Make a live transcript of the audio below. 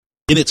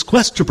In its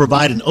quest to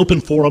provide an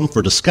open forum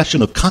for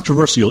discussion of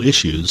controversial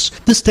issues,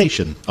 this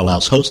station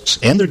allows hosts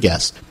and their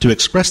guests to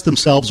express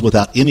themselves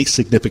without any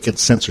significant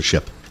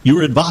censorship. You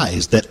are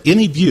advised that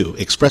any view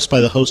expressed by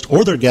the host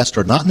or their guest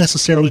are not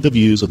necessarily the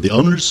views of the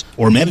owners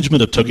or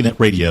management of TogiNet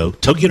Radio,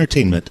 Togi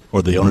Entertainment,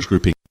 or the Owners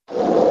Group Inc.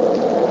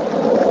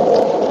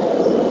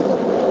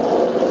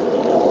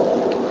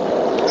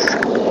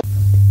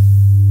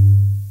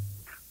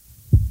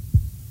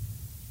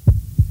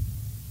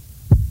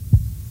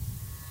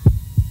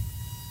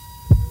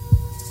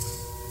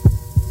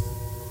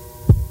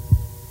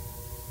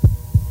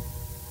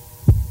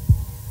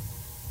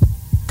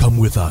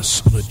 With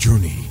us on a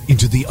journey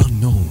into the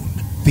unknown,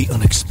 the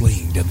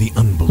unexplained, and the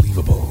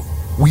unbelievable.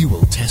 We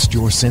will test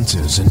your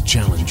senses and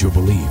challenge your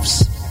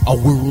beliefs. A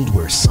world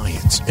where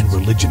science and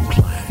religion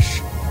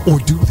clash. Or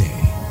do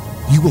they?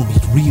 You will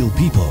meet real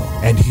people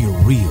and hear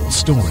real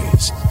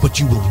stories, but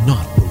you will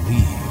not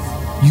believe.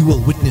 You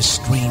will witness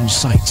strange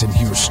sights and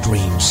hear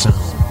strange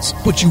sounds,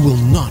 but you will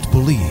not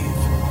believe.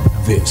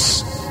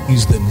 This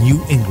is the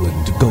New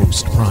England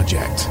Ghost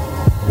Project.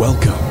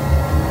 Welcome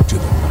to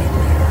the Nightmare.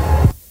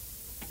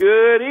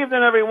 Good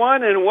evening,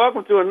 everyone, and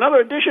welcome to another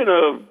edition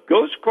of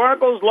Ghost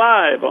Chronicles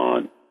Live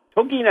on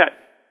TogiNet.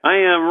 I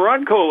am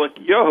Ron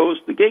Kolick, your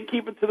host, the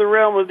gatekeeper to the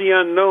realm of the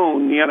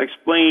unknown, the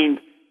unexplained,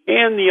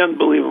 and the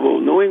unbelievable,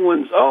 New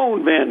England's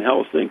own Van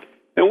Helsing.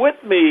 And with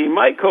me,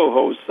 my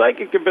co-host,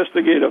 psychic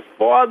investigator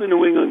for the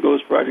New England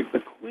Ghost Project,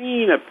 the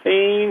Queen of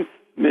Pain,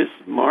 Miss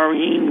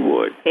Maureen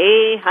Wood.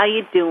 Hey, how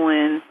you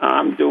doing?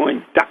 I'm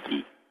doing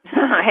ducky.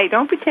 Hey,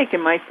 don't be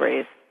taking my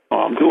phrase. Oh,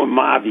 I'm doing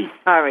Marvy.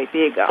 All right,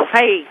 there you go.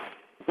 Hey.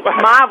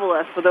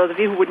 Marvelous, for those of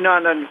you who would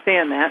not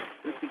understand that,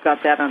 since we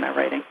got that on our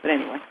writing. But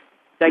anyway,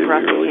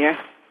 digressing here.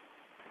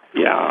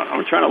 Yeah,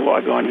 I'm trying to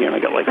log on here, and I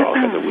got, all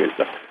kinds of weird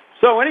stuff.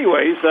 So,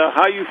 anyways,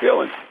 how are you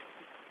feeling?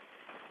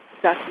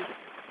 Dusty.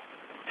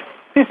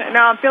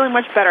 No, I'm feeling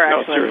much better,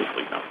 actually. No,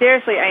 seriously, no.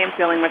 Seriously, I am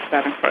feeling much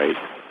better. Right.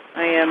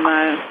 I am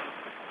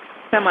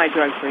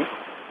semi-drug-free.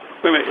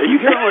 Wait a minute, are you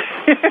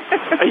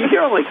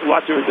hearing,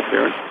 lots of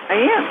interference? I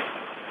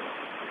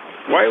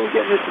am. Why are we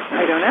getting this?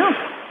 I don't know.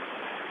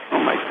 Oh,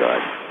 my God.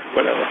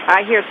 Whatever.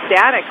 I hear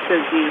static,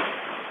 says the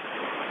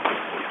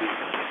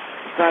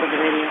side of the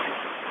radio.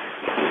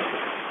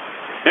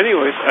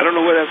 Anyways, I don't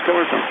know where that's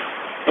coming from.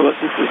 Unless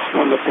it's this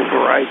wonderful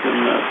Verizon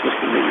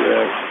system that you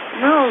have.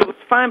 No, it was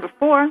fine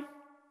before.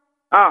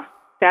 Oh,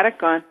 static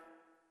gone.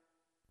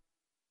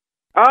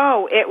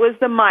 Oh, it was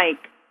the mic,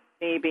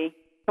 maybe.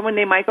 Someone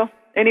named Michael?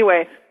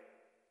 Anyway,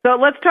 so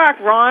let's talk,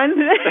 Ron.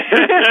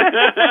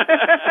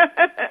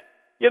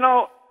 You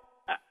know,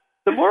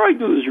 the more I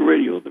do this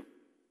radio,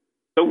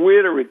 the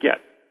weirder it gets.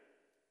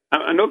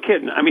 I'm no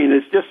kidding. I mean,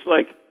 it's just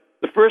like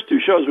the first two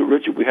shows with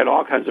Richard, we had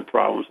all kinds of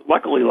problems.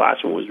 Luckily,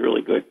 last one was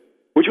really good,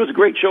 which was a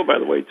great show, by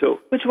the way, too.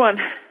 Which one?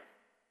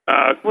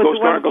 Ghost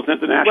Chronicles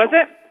International. Was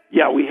it?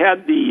 Yeah, we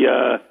had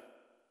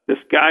this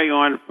guy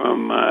on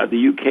from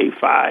the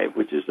UK5,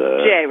 which is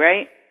Jay,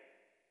 right?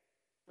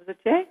 Was it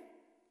Jay?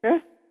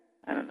 Chris?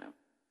 I don't know.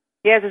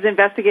 He has his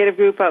investigative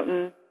group out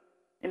in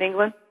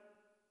England.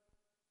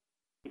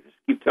 You just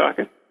keep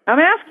talking. I'm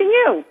asking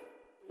you.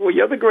 Well,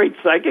 you're the great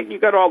psychic. You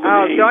got all the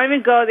names. Oh, don't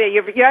even go there.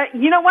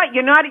 You know what?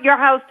 You're not at your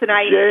house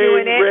tonight Jay,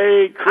 doing it.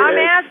 Ray, Chris. I'm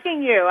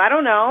asking you. I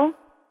don't know.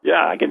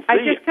 Yeah, I can see I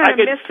just kind of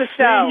missed the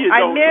show.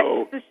 I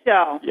missed the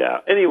show. Yeah.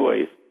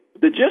 Anyways,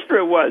 the gist of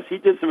it was he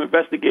did some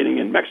investigating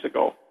in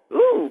Mexico.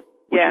 Ooh.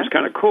 Which was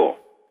kind of cool.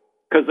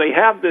 Because they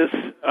have this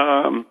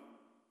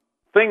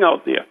thing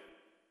out there.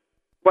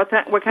 What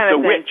kind of thing?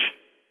 The witch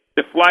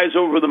that flies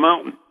over the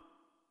mountain.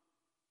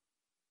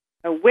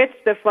 A witch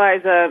that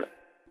flies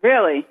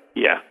really?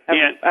 Yeah.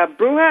 A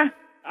bruja?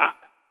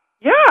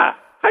 Yeah.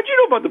 How'd you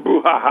know about the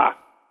bruja?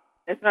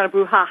 It's not a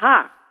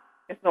bruja.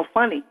 It's no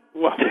funny.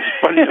 Well, it's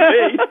funny to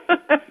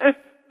me.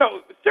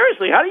 No,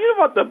 seriously, how do you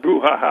know about the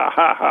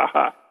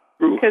bruja?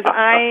 Because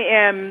I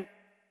am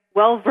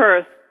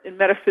well-versed in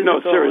metaphysical.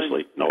 No,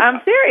 seriously. No.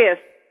 I'm serious.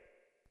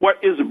 What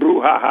is a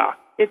bruja?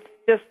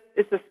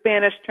 It's a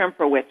Spanish term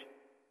for witch.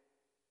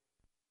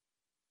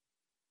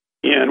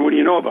 And what do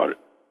you know about it?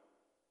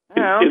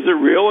 Is it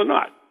real or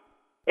not?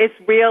 It's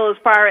real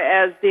as far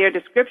as their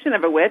description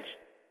of a witch.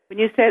 When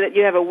you say that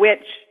you have a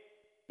witch,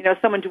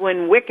 someone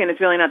doing Wiccan is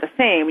really not the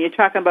same. When you're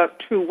talking about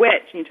true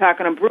witch and you're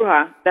talking a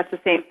bruja, that's the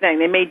same thing.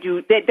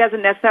 That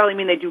doesn't necessarily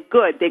mean they do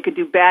good. They could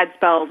do bad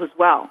spells as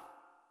well.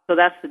 So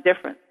that's the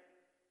difference.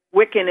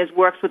 Wiccan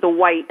works with the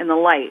white and the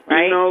light,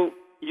 right?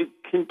 You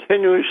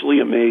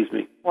continuously amaze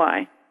me.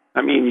 Why?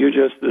 I mean, you're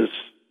just this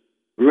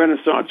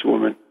Renaissance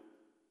woman.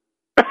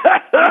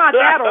 I'm not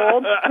that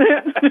old.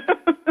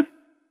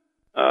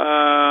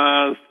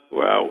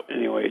 Well,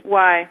 anyway.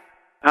 Why?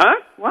 Huh?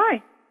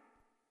 Why?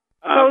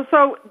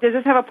 So does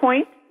this have a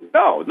point?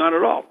 No, not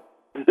at all.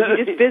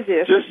 You're just busy.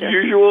 Just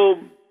usual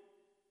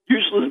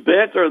useless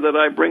banter that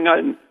I bring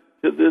on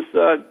to this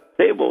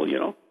table,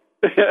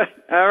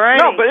 All right.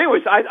 No, but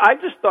anyways, I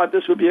just thought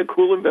this would be a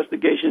cool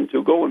investigation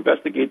to go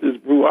investigate this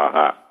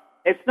brouhaha.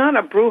 It's not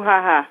a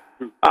brouhaha.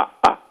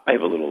 I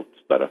have a little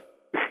stutter.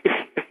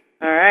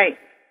 All right.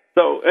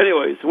 So,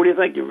 anyways, what do you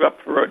think? You're up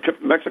for a trip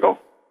to Mexico?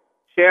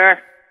 Sure.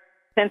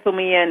 Pencil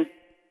me in.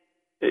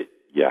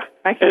 Yeah.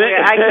 I can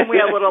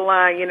wear a little,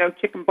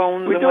 chicken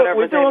bones and whatever.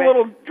 We do a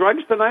little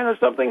drugs tonight or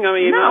something? I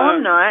mean, no,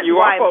 I'm not.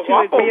 Why?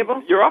 Too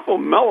agreeable? You're awful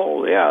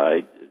mellow, yeah.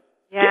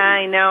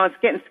 I know. It's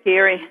getting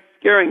scary.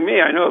 Scaring me,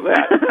 I know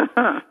that.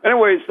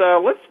 Anyways,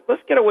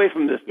 let's get away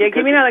from this. Yeah,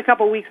 give me another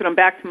couple of weeks when I'm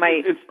back to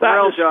my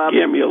real job.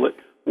 Scare me a little.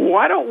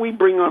 Why don't we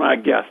bring on our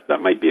guest? That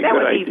might be a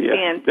good idea.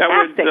 That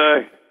would be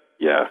fantastic.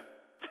 Yeah.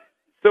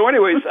 So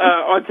anyways,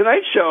 on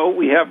tonight's show,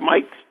 we have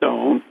Mike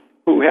Stone,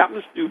 who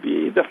happens to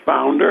be the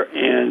founder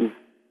and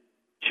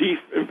chief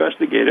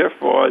investigator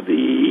for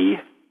the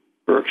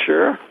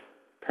Berkshire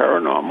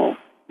Paranormal...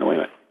 No, wait a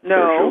minute. No.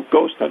 Berkshire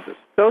Ghost Hunters.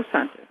 Ghost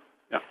Hunters.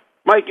 Yeah.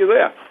 Mike, you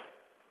there?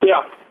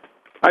 Yeah.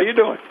 How you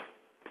doing?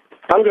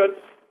 I'm good.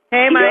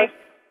 Hey, Mike.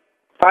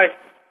 Hi.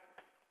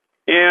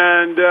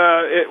 And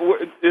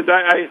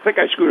I think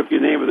I screwed up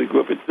your name of the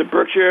group. It's the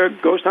Berkshire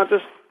Ghost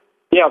Hunters?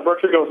 Yeah,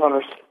 Berkshire Ghost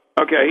Hunters.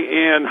 Okay,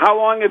 and how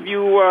long have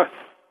you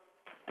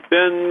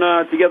been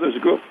together as a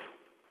group?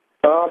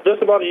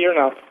 Just about a year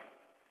now.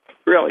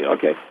 Really?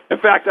 Okay. In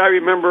fact, I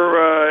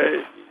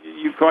remember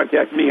you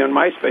contacted me on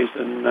MySpace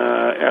and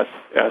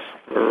asked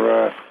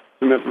for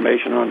some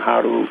information on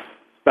how to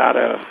start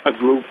a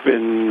group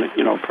and,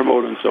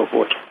 promote and so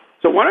forth.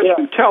 So why don't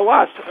you tell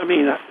us, I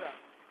mean,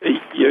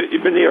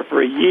 you've been there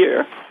for a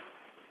year,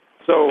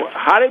 so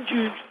how did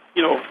you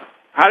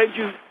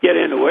get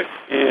into it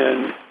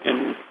and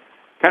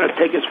kind of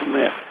take us from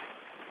there?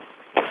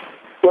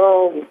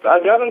 Well, I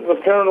got into the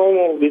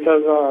paranormal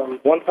because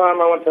one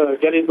time I went to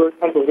Gettysburg,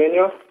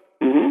 Pennsylvania.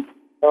 Mm-hmm.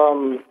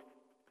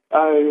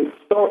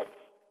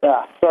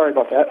 Sorry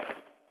about that.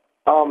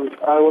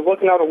 I was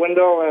looking out a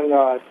window and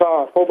I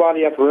saw a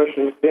full-body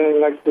apparition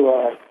standing next to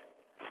a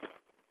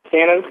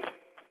cannon.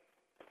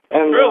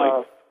 And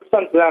really?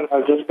 Since then,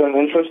 I've just been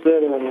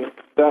interested, and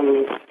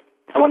then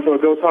I went to a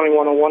Ghost Hunting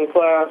 101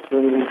 class,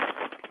 and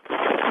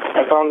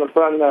I found a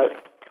friend that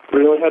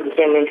really had the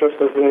same interest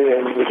as me,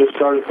 and we just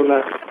started from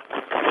there.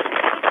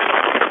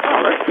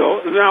 Oh, that's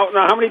cool. Now,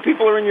 how many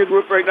people are in your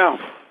group right now?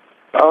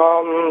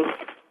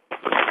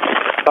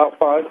 About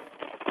 5. Oh,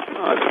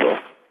 that's cool.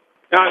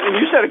 Now, and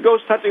you said a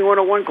Ghost Hunting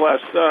 101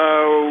 class.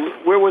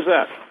 Where was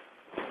that?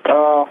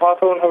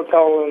 Hawthorne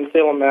Hotel in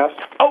Salem, Mass.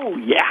 Oh,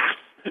 yeah.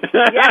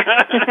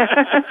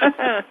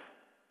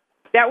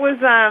 That was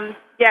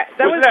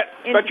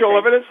Spectral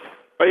Evidence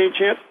by any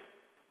chance?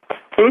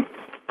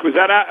 Was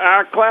that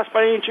our class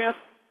by any chance?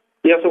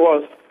 Yes, it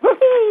was.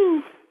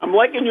 Woohoo! I'm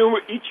liking you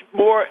each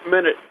more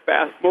minute,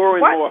 more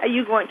and more. What are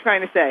you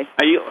trying to say?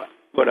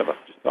 Whatever,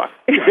 just talk.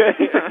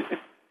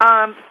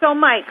 So,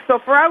 Mike,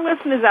 for our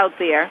listeners out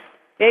there,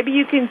 maybe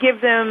you can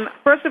give them,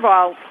 first of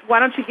all, why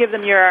don't you give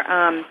them your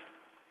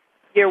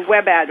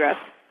web address?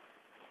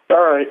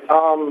 All right.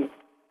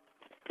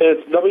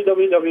 It's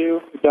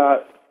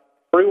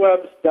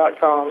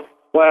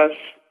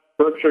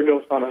www.freewebs.com/Berkshire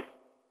Ghost Hunter.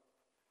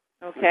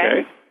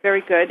 Okay,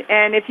 very good.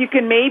 And if you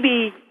can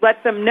maybe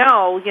let them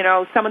know,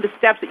 some of the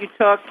steps that you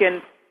took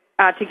and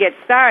to get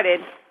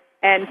started,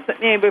 and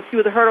maybe a few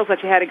of the hurdles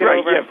that you had to get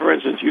over. Yeah. For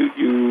instance,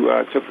 you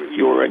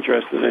were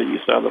interested in it. You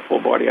saw the full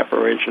body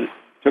operation,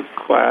 took a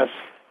class,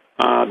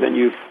 then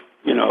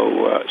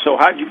so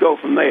how did you go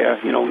from there?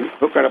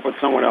 Hook it up with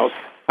someone else.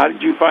 How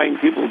did you find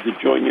people to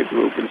join your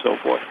group and so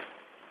forth?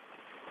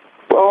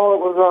 Well, it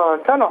was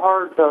kind of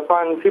hard to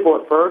find people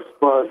at first,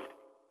 but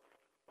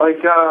I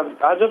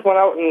just went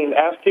out and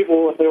asked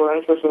people if they were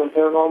interested in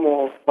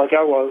paranormal, like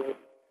I was,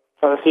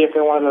 trying to see if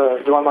they wanted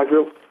to join my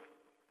group.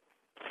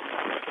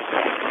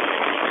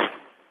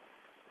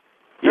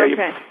 Yeah,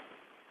 okay.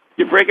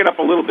 You break it up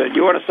a little bit.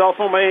 You on a cell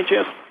phone by any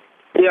chance?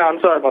 Yeah, I'm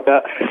sorry about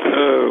that.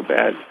 Oh,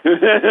 bad.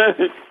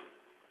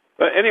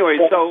 But anyway,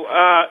 so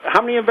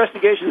how many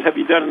investigations have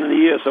you done in the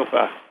year so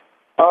far?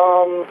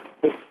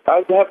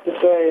 I'd have to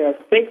say, I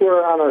think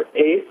we're on our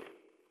 8th.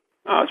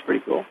 Oh, that's pretty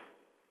cool.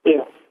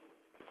 Yeah.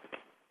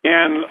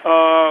 And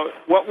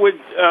what was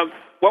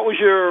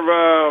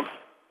your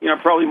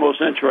probably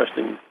most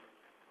interesting?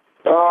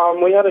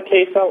 We had a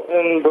case out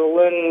in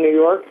Berlin, New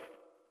York,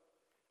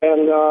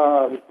 and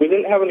we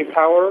didn't have any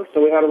power, so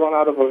we had to run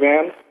out of a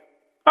van.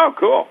 Oh,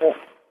 cool.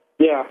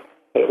 Yeah,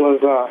 it was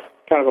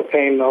kind of a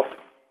pain, though.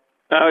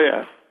 Oh,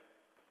 yeah.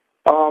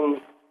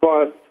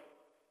 But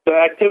the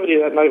activity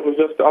that night was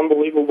just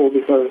unbelievable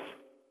because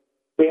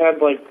we had,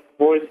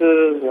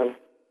 voices and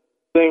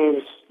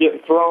things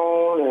getting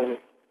thrown, and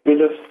we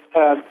just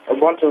had a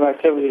bunch of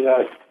activity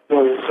that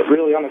was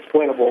really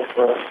unexplainable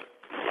for us.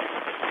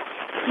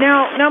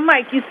 Now,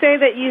 Mike, you say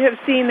that you have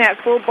seen that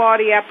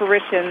full-body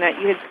apparition that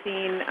you had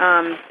seen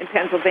in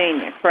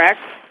Pennsylvania, correct?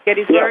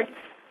 Gettysburg?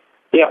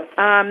 Yeah.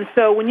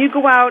 So when you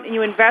go out and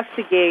you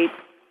investigate,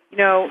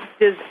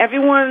 does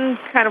everyone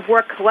kind of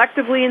work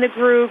collectively in the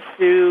group?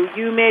 Do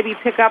you maybe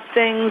pick up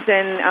things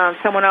and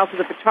someone else is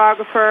a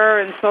photographer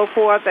and so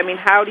forth? I mean,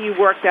 how do you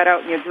work that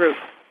out in your group?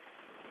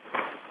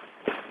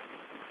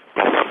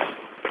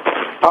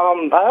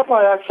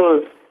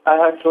 I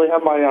actually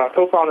have my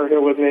co-founder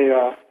here with me.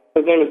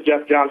 His name is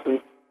Jeff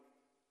Johnson.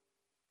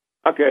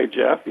 Okay,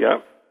 Jeff,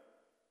 yep.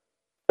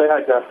 Say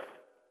hi, Jeff.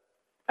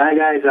 Hi,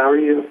 guys. How are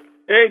you?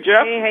 Hey,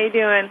 Jeff. Hey, how you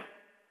doing?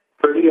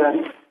 Pretty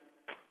good.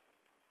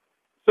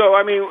 So,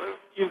 I mean,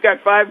 you've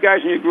got 5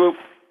 guys in your group.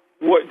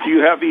 What do you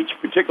have each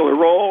particular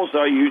roles?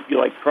 Are you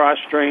like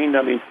cross-trained?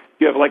 I mean,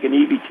 do you have like an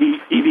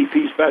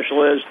EVP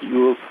specialist? Do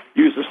you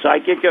use a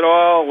psychic at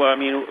all? I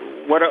mean,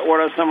 what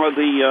are some of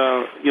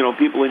the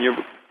people in your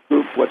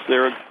group? What's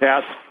their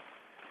tasks?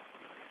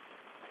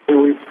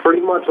 We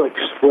pretty much like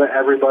split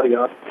everybody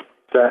up,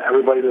 so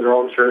everybody their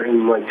own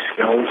certain like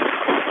skills.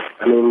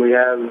 I mean, we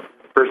have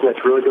a person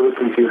that's really good with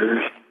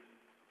computers.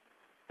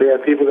 We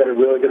have people that are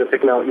really good at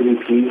picking out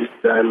EVPs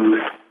and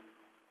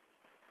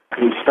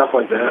stuff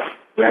like that.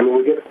 I mean,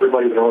 we get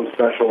everybody their own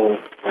special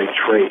like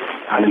trait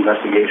on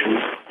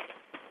investigations.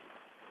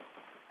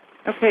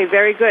 Okay,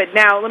 very good.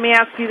 Now, let me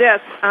ask you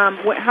this.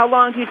 How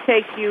long do you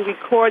take to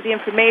record the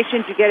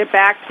information to get it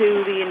back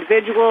to the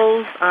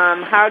individuals?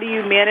 How do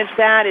you manage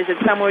that? Is it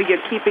somewhere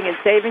you're keeping and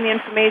saving the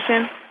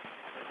information?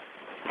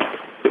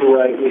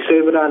 Right. We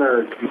save it on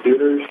our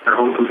computers, our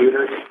home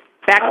computers.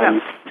 Back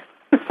up.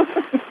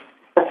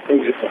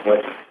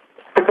 Exactly.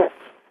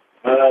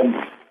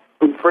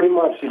 Pretty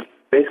much, it's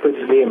basically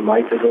just me and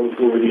Mike that goes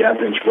over the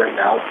evidence right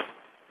now.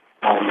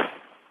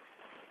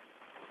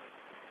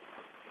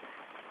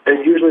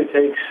 It usually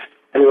takes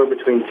anywhere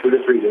between 2 to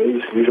 3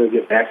 days to usually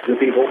get back to the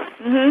people.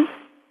 Mm-hmm.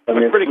 I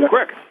mean, That's pretty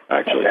quick,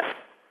 actually.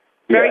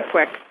 Very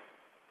quick.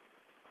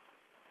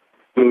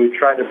 I mean, we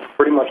try to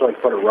pretty much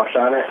like put a rush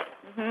on it.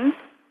 Mm-hmm.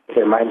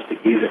 Their minds to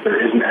ease if there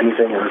isn't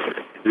anything or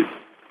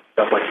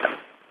stuff like that.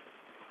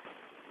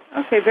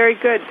 Okay, very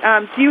good.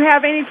 Do you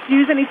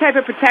use any type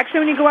of protection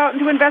when you go out and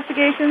do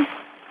investigations?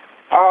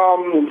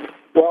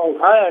 Well,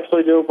 I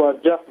actually do,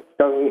 but Jeff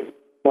doesn't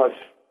much.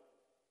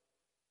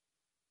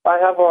 I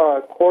have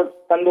a quartz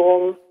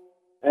pendulum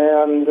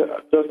and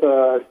just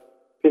a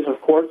piece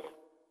of quartz.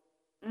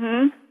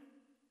 Mm-hmm.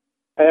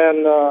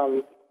 And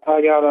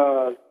I got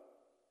a...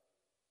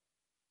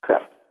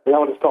 Crap, I forgot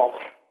what it's called.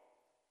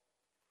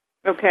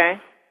 Okay.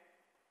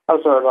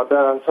 I'm sorry about that.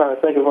 I'm trying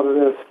to think of what it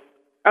is.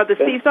 Oh, the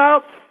sea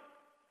salts?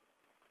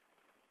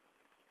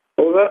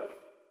 What was that?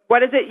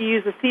 What is it? You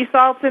use the sea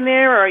salts in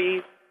there, or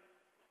you...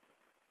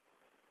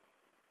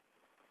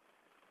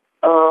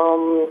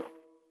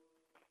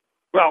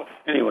 Well,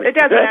 anyway. It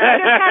doesn't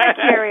matter. I'm just kind of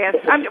curious.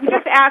 I'm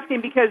just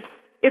asking because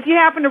if you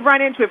happen to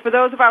run into it, for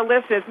those of our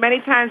listeners,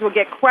 many times we'll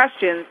get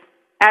questions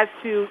as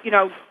to, do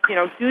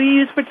you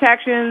use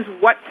protections?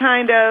 What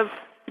kind of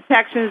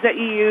protections that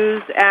you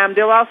use?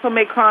 They'll also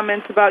make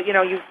comments about,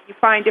 you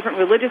find different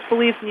religious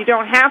beliefs, and you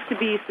don't have to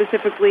be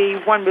specifically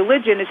one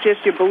religion. It's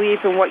just your belief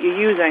in what you're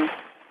using.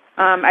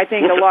 I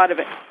think a lot of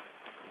it.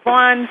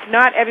 Ron,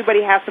 not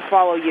everybody has to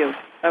follow you,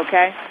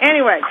 okay?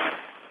 Anyway.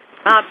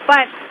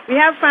 But we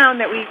have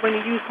found that when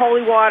you use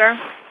holy water,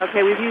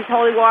 we've used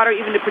holy water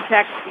even to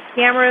protect the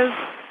cameras,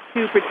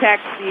 to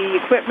protect the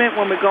equipment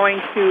when we're going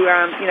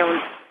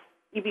to,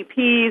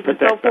 EVPs and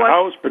so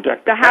forth.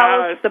 Protect the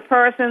house, the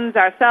persons,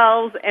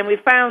 ourselves, and we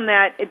found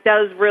that it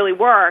does really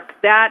work.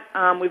 That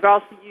we've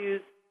also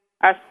used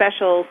our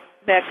special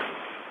mix,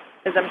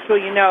 as I'm sure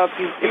you know.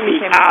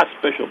 Our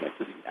special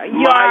mixes.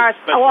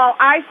 Well,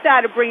 I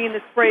started bringing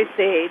the spray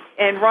sage,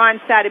 and Ron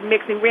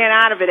ran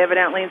out of it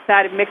evidently, and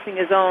started mixing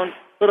his own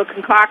little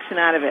concoction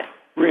out of it.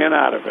 Ran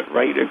out of it,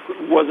 right? It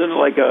wasn't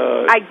like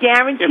a... I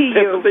guarantee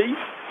you.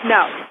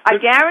 No. I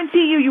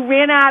guarantee you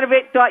ran out of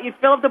it, thought you'd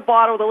fill up the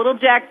bottle with a little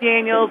Jack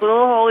Daniels, a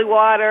little holy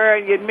water,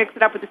 and you'd mix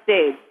it up with the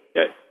sage.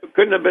 Yeah, it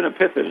couldn't have been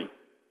Epiphany.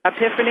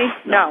 Epiphany?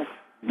 No.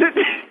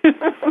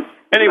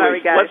 Anyway,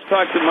 sorry, guys. Let's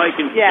talk to Mike.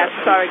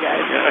 Sorry,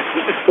 guys.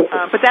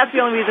 Yeah. But that's the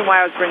only reason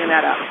why I was bringing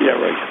that up. Yeah,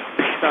 right.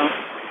 So.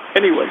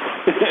 Anyway.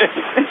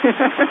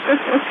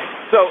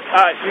 So,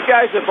 you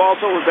guys have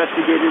also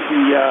investigated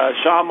the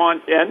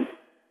Charmont Inn,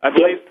 I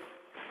believe?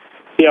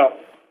 Yeah.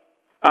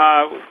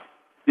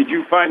 Did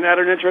you find that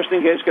an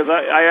interesting case? Because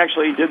I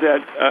actually did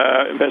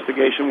that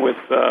investigation with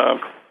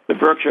the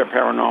Berkshire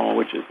Paranormal,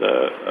 which is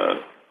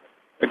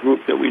a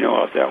group that we know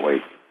out that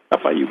way,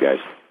 up by you guys.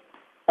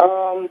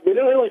 We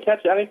didn't really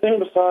catch anything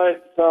besides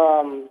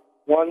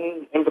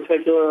one in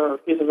particular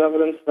piece of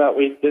evidence that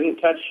we didn't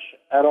catch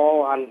at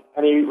all on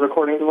any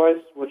recording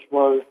device, which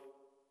was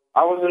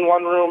I was in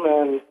one room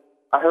and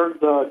I heard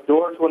the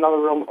door to another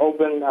room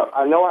open that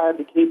I know I had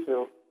the key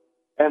to,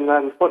 and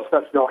then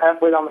footsteps go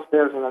halfway down the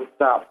stairs and then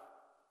stop.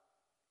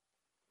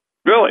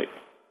 Really?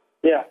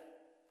 Yeah.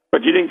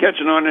 But you didn't catch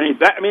it on any...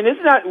 I mean,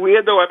 isn't that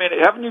weird, though? I mean,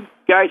 haven't you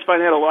guys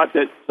find that a lot,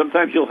 that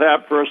sometimes you'll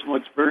have personal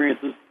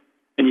experiences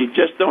and you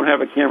just don't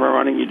have a camera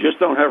running, you just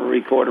don't have a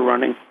recorder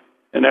running,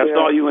 and that's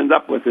all you end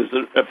up with is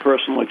a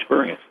personal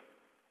experience.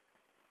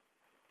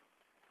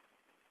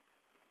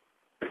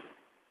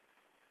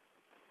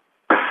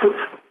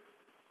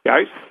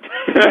 Guys?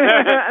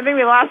 I think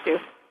we lost you.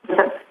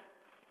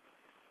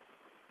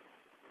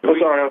 I'm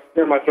sorry, I was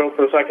clearing my throat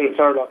for a second.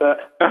 Sorry about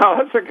that. Oh,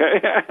 that's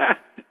okay.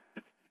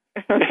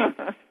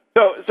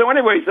 So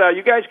anyways,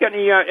 you guys got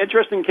any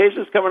interesting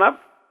cases coming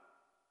up?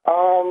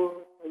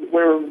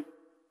 We're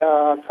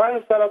Trying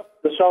to set up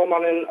the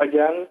Shalaman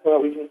again so that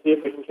we can see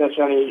if we can catch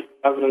any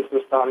evidence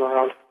this time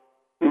around.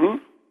 Mm-hmm.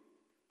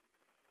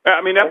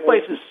 I mean, that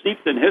place is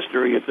steeped in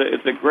history.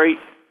 It's a great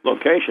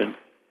location.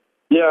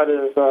 Yeah, it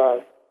is.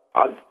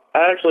 I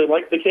actually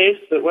like the case.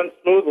 It went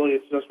smoothly.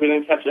 It's just we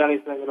didn't catch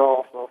anything at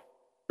all. So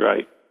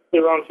right.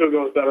 Round 2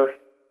 goes better.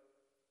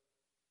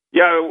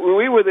 Yeah, when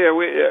we were there,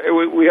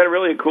 we had a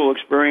really cool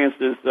experience.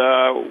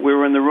 We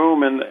were in the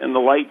room and the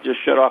light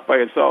just shut off by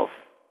itself,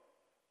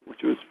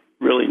 which was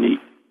really neat.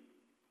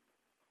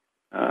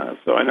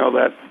 So I know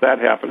that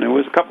happened. There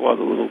was a couple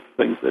other little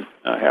things that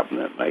happened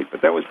that night,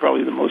 but that was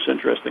probably the most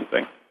interesting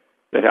thing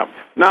that happened.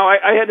 Now,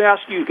 I had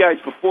asked you guys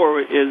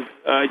before,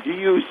 do you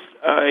use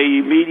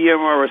a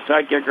medium or a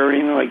psychic or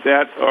anything like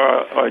that,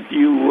 or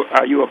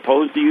are you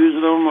opposed to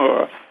using them,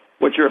 or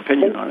what's your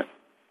opinion on it?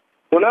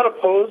 We're not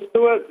opposed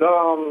to it,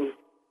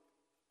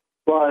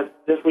 but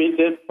if we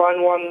did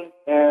find one,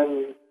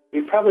 and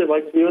we'd probably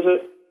like to use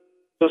it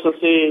just to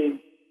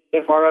see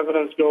if our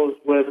evidence goes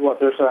with what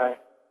they're saying.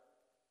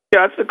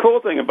 Yeah, that's the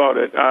cool thing about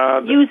it.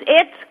 Use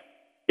it?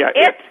 Yeah,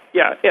 it.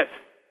 Yeah, it.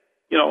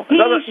 You know,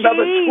 another tool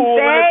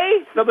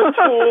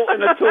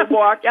in a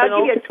toolbox.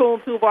 I'll give you a tool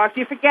toolbox.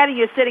 You're forgetting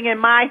you're sitting in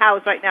my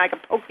house right now. I can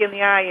poke you in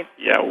the eye and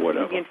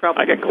whatever. be in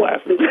trouble. I got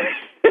glasses.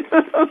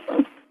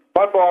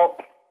 My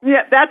fault.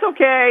 Yeah, that's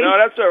okay. No,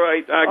 that's all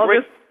right.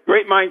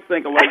 Great minds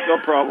think alike. No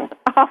problem.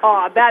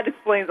 Oh, that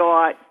explains a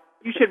lot.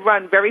 You should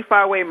run very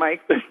far away,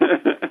 Mike.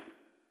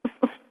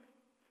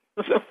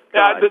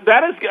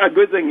 That is a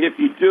good thing if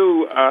you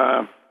do,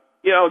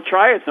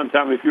 try it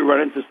sometime. If you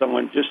run into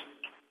someone, just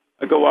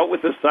go out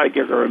with a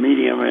psychic or a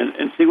medium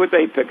and see what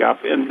they pick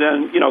up. And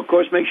then, of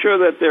course, make sure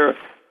that they're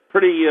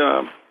pretty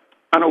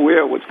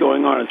unaware of what's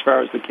going on as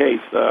far as the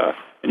case,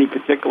 any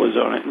particulars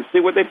on it, and see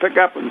what they pick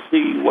up and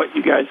see what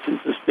you guys can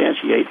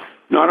substantiate,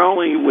 not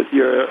only with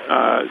your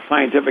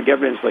scientific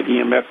evidence like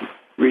EMF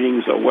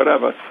readings or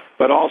whatever,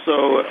 but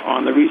also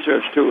on the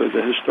research, too, as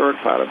the historic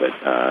part of it,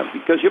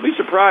 because you'll be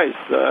surprised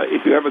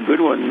if you have a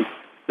good one.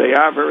 They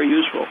are very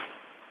useful.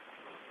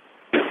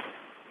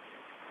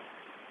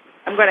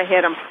 I'm going to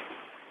hit him.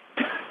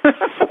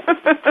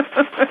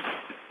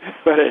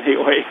 But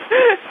anyway.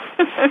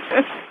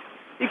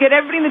 You get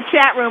everybody in the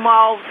chat room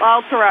all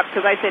tore up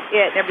because I said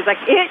it. And everybody's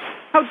like, it?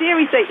 How dare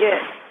we say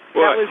it?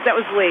 What? That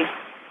was Lee.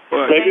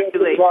 What? Maybe I should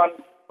run.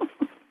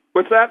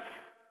 What's that?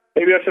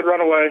 Maybe I should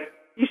run away.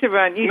 You should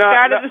run. You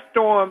started a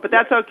storm, but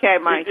that's okay,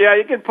 Mike. Yeah,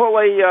 you can pull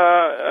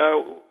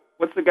a,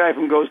 what's the guy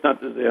from Ghost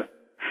Hunters there?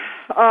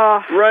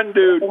 Run,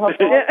 dude.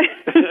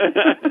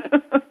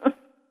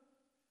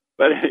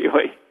 But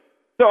anyway.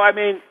 So, I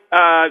mean,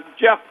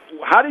 Jeff,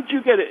 how did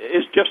you get it?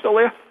 Is Jeff still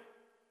there?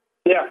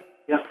 Yeah.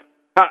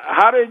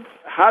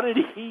 How did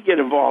he get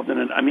involved in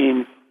it? I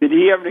mean, did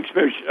he have an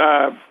experience?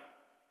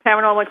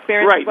 Paranormal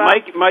experience? Right. Well?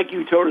 Mike,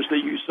 you told us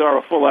that you saw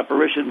a full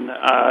apparition.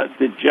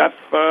 Did Jeff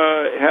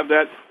have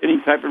any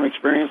type of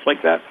experience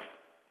like that?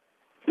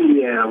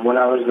 Yeah, when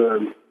I was a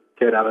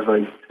kid, I was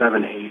like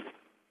 7, 8.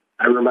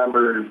 I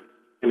remember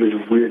it was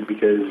weird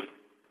because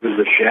it was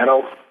a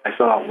shadow. I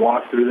saw it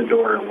walk through the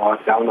door and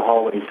walk down the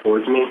hallway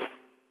towards me.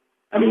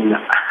 I mean,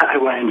 I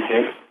went and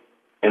hid,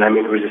 and I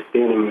mean, it was just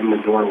standing in the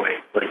doorway,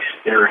 like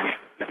staring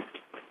at me.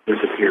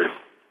 Disappeared.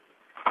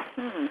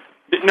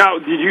 Now,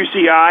 did you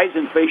see eyes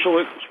and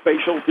facial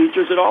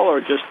features at all, or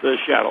just the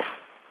shadow?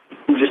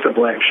 Just a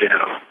black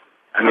shadow.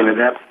 I mean, it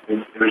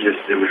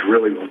was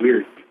really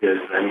weird because,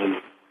 I mean,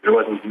 there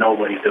wasn't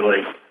nobody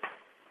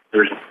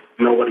there's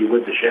nobody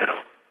with the shadow.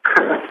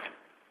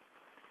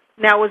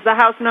 Now, was the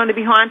house known to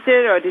be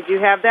haunted, or did you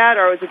have that,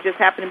 or was it just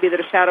happened to be that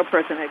a shadow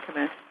person had come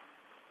in?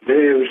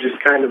 It was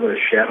just kind of a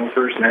shadow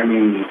person. I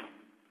mean,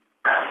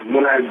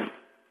 when I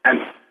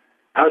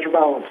was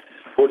about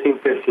 14,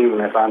 15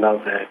 when I found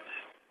out that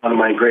one of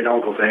my great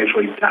uncles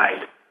actually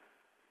died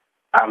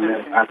on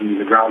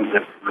the grounds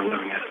that we were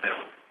living at then.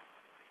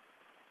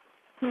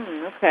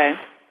 Okay.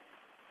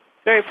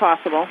 Very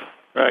possible.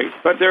 Right.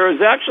 But there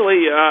is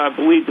actually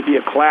believed to be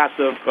a class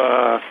of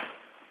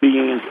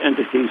beings,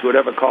 entities,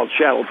 whatever, called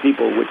shadow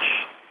people, which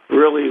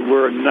really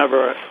were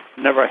never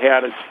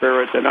had a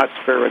spirit. They're not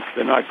spirits.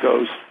 They're not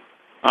ghosts.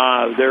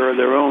 They're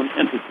their own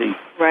entity.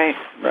 Right.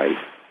 Right.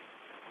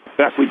 In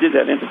fact, we did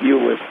that interview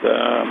with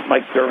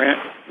Mike Durant.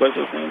 What's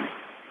his name?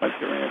 Mike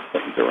Durant.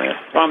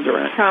 Tom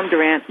Durant. Tom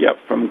Durant. Yep,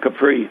 from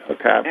Capri, or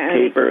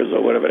Capers,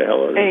 or whatever the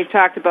hell it is. And he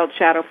talked about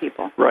shadow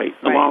people. Right.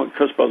 Along with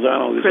Chris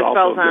Balzano. Chris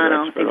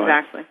Balzano,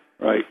 exactly.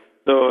 Right.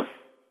 So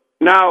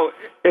now,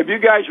 have you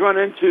guys run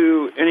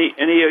into any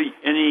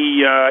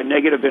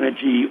negative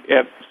energy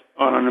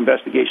on an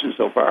investigation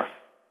so far?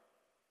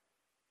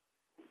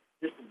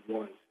 Just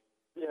one.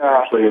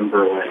 Yeah. Actually in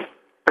Berlin.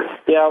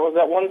 Yeah, it was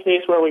that one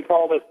case where we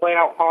called it Plain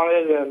Out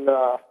Haunted, and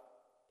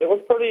it was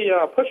pretty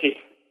pushy.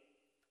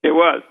 It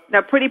was.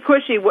 Now, pretty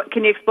pushy.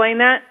 Can you explain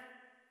that?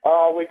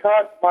 We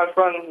caught my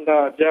friend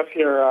Jeff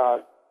here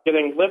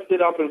getting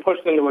lifted up and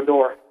pushed into a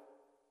door.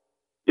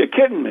 You're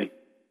kidding me.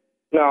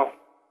 No.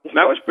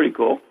 That was pretty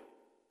cool.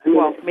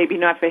 Well, maybe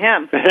not for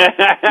him.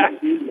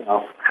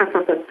 No.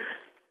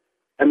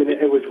 I mean,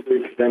 it was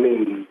weird because, I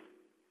mean,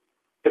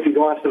 if you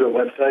go onto the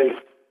website,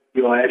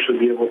 you'll actually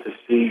be able to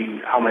see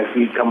how my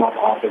feet come up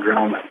off the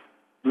ground,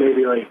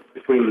 maybe like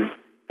between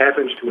half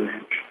inch to an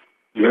inch.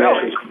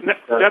 Really?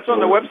 That's on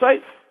the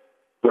website?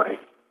 Right.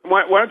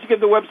 Why don't you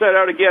give the website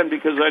out again?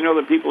 Because I know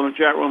that people in the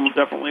chat room will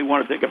definitely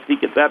want to take a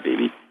peek at that,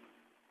 baby.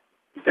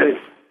 It's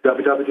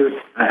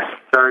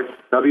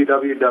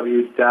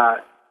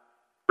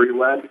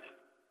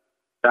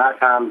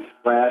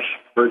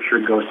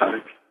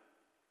www.freewebs.com/Berkshire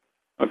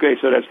Okay,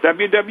 so that's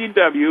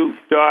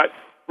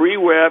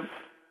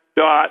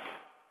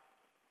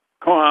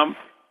www.freeweb.com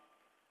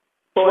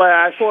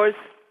Forward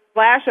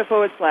slash or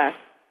forward slash?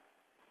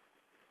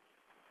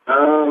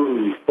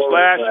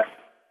 Slash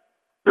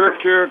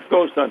Berkshire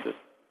Ghost Hunters.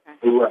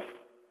 Right.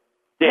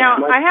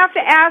 Now, I have to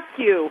ask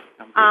you,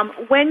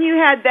 when you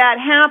had that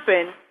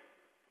happen,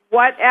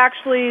 what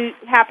actually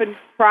happened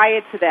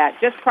prior to that?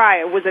 Just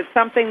prior. Was it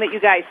something that you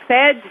guys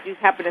said? Did you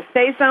happen to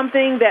say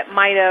something that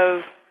might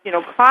have,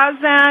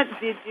 caused that?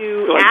 Did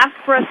you ask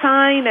for a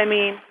sign? I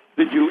mean...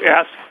 Did you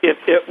ask if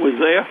it was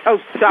there? Oh,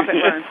 stop it,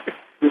 Ron.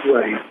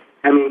 Right.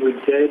 I mean, we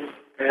did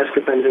ask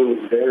if anything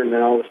was there, and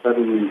then all of a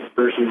sudden, the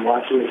person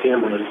watching the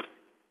cameras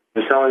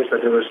was telling us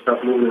that there was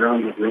stuff moving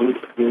around the room. I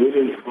mean, we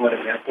didn't know it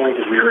at that point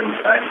because we were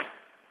inside.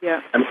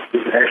 Yeah. I mean, it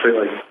was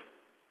actually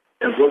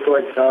it looked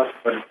like stuff,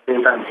 but at the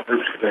same time, it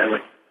hurts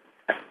because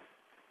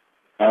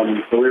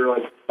so we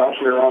were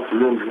bouncing around from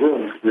room to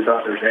room because we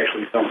thought there was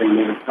actually something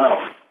moving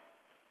around.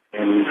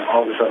 And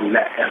all of a sudden,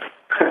 that happened.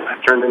 I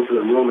turned into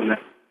the room and then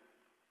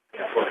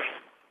got pushed.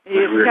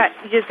 You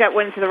just got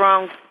went into the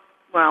wrong,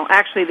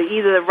 actually,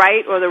 either the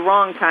right or the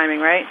wrong timing,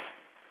 right?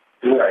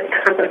 Right.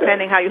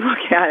 Depending how you look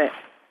at it.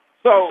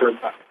 So,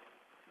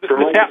 this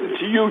happened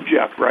to you,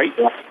 Jeff, right?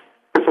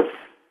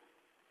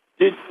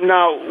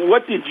 Now,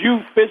 what did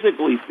you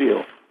physically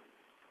feel?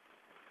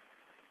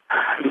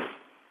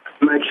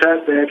 My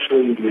chest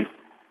actually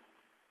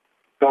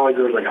felt like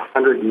there was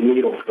 100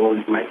 needles going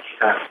into my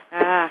chest.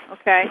 Ah,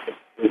 okay.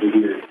 It was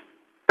weird.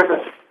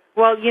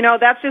 Well,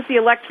 that's just the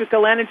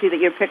electrical energy that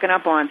you're picking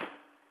up on.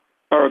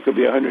 Or it could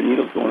be 100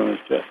 needles going on his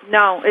chest.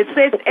 No, it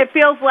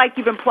feels like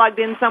you've been plugged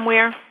in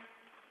somewhere.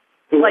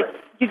 Like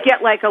you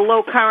get a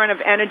low current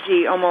of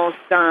energy, almost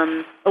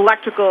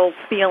electrical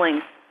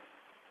feeling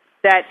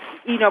that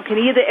can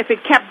either, if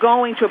it kept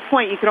going to a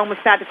point, you could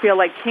almost start to feel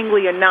like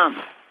tingly or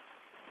numb.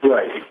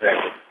 Right,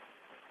 exactly.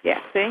 Yeah,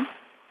 see?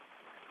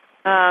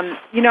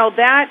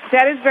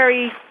 That is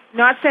very,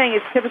 not saying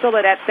it's typical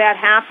that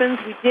happens.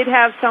 We did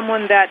have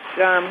someone that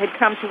had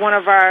come to one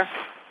of our...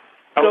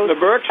 Out in the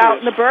Berkshires? Out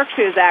in the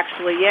Berkshires,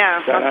 actually, yeah.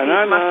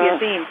 Must be a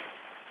theme.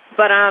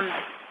 But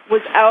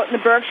was out in the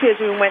Berkshires.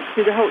 We went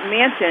to the Houghton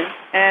Mansion,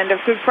 and a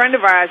good friend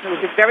of ours, who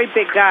was a very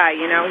big guy,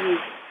 he's,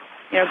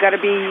 got to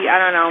be,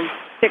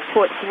 6'3",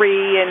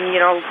 and,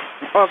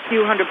 or a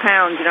few hundred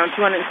pounds,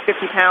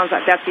 250 pounds,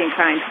 that's being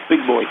kind.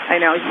 Big boy. I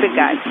know, he's a big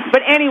guy.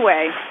 But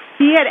anyway,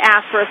 he had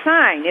asked for a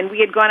sign, and we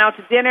had gone out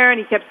to dinner, and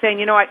he kept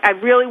saying, I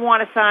really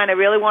want a sign, I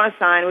really want a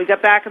sign. We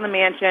got back in the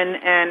mansion,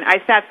 and I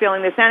started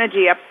feeling this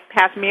energy up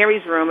past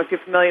Mary's room, if you're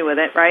familiar with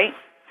it, right?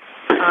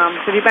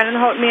 Have you been in the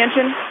Houghton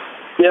Mansion?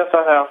 Yes,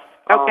 I have.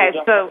 Okay,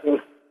 so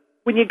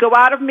when you go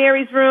out of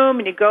Mary's room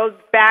and you go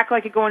back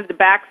like you're going to the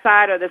back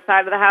side or the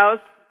side of the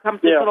house, come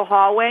to this little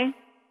hallway.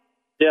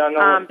 Yeah, I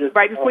know.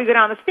 Right before you go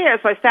down the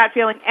stairs, so I started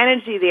feeling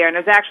energy there, and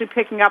I was actually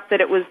picking up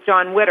that it was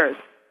John Witters.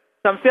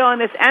 So I'm feeling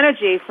this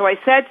energy, so I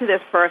said to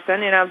this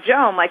person,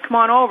 Joe, I'm like, come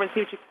on over and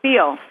see what you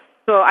feel.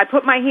 So I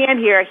put my hand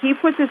here. He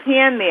puts his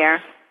hand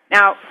there.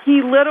 Now,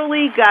 he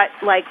literally got,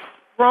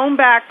 thrown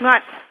back,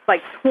 not,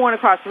 torn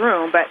across the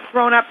room, but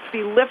thrown up to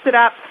be lifted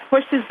up,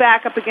 pushed his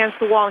back up against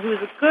the wall, and he was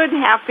a good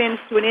half inch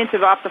to an inch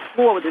off the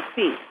floor with his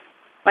feet.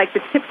 The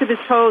tips of his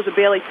toes were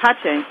barely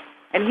touching,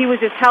 and he was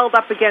just held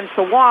up against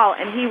the wall,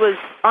 and he was,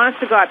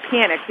 honest to God,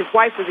 panicked. His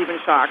wife was even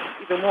shocked,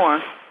 even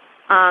more.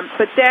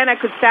 But then I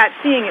could start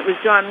seeing it was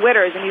John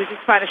Witters, and he was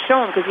just trying to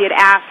show him because he had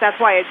asked. That's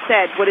why I had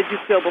said, what did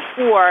you feel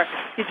before?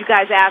 Did you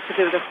guys ask if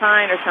there was a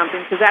sign or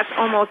something? Because that's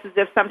almost as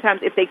if sometimes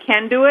if they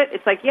can do it,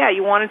 it's yeah,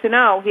 you wanted to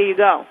know, here you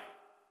go.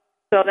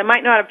 So they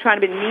might not have tried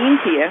to be mean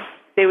to you.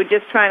 They were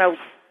just trying to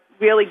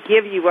really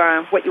give you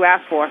what you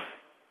asked for.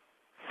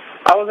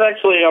 I was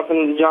actually up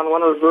in John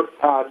Witters'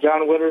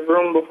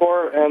 room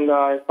before, and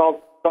I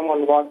felt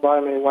someone walk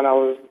by me when I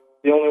was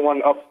the only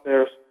one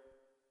upstairs.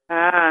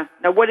 Ah.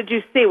 Now, what did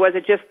you see? Was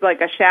it just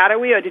a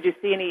shadowy, or did you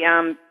see any,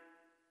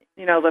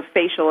 the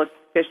facial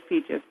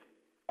features?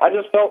 I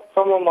just felt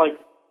someone,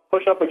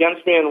 push up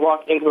against me and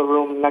walk into the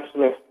room next to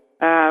me.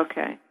 Ah,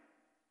 okay.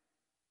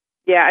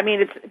 Yeah, I mean,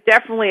 it's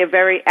definitely a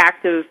very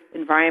active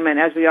environment,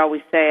 as we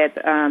always say at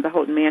the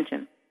Houghton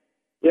Mansion.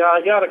 Yeah,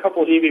 I got a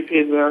couple of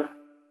EVPs there.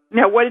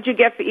 Now, what did you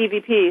get for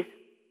EVPs?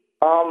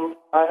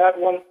 I had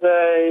one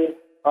say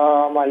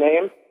my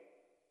name.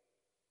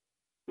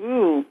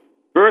 Ooh.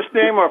 First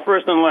name or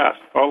first and last?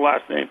 Or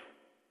last name?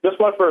 Just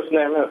my first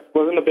name. It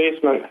was in the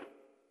basement.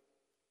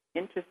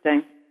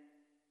 Interesting.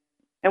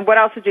 And what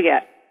else did you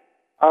get?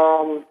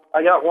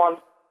 I got one.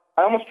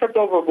 I almost tripped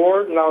over a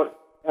board, and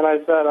I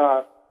said,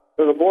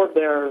 there's a board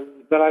there.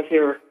 Then I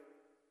hear,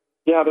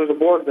 yeah, there's a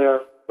board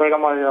there. right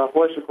on my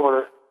voice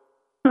recorder.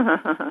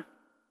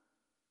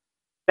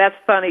 That's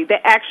funny. They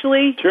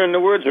actually... Turn the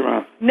words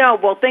around. No,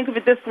 well, think of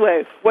it this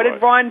way. What did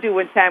Ron do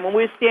one time when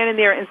we were standing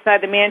there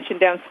inside the mansion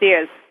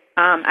downstairs?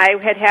 I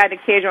had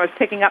occasion I was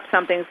picking up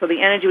something, so the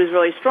energy was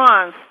really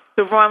strong.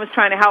 So Ron was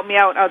trying to help me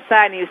out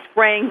outside, and he was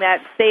spraying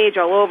that sage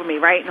all over me,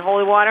 right, in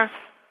holy water.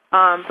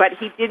 But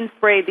he didn't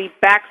spray the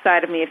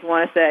backside of me, if you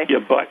want to say. Your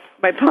butt.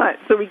 My butt.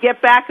 So we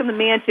get back in the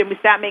mansion, we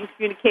start making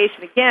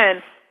communication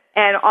again,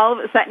 and all of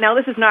a sudden, now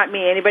this is not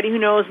me. Anybody who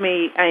knows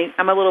me,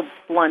 I'm a little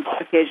blunt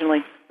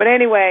occasionally. But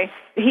anyway,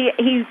 he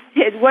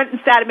went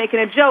and started making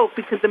a joke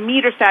because the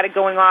meter started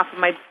going off of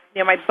my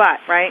butt,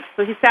 right?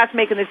 So he starts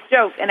making this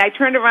joke, and I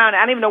turned around.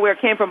 I don't even know where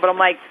it came from, but I'm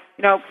like,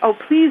 oh,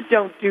 please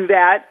don't do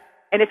that.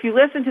 And if you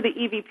listen to the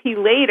EVP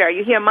later,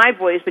 you hear my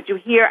voice, but you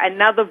hear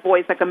another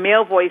voice, like a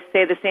male voice,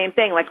 say the same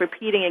thing, like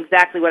repeating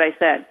exactly what I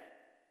said.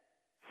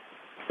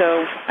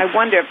 So I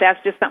wonder if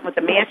that's just something with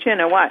the mansion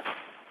or what.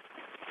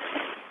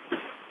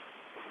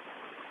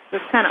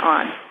 It's kind of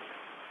odd.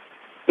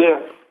 Yeah.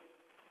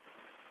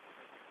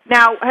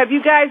 Now, have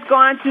you guys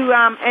gone to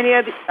any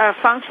of the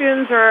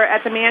functions or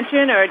at the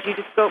mansion, or do you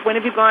just go? When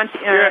have you gone to?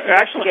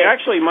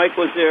 Actually, Mike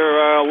was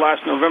there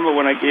last November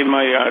when I gave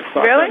my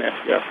talk. Really?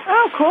 Yeah.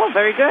 Oh, cool.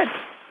 Very good.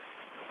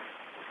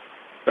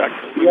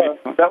 Yeah,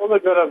 that was a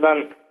good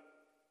event.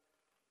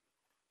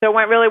 So it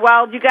went really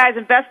well. You guys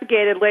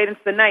investigated late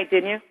into the night,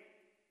 didn't you?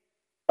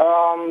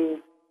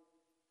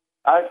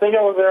 I think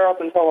I was there up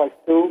until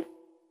like 2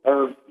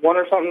 or 1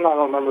 or something. I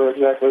don't remember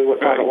exactly what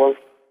time it was.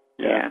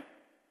 Yeah.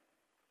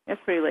 That's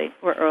pretty late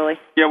or early.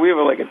 Yeah, we have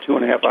like a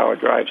 2.5-hour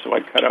drive, so I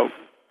cut out.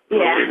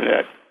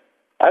 Yeah.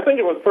 I think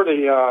it was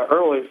pretty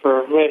early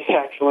for me,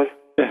 actually.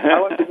 I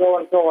like to go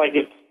until like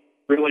it's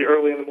really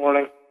early in the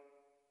morning.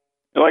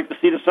 You like to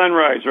see the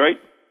sunrise, right?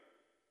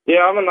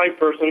 Yeah, I'm a night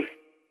person.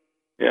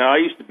 Yeah, I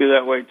used to be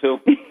that way, too.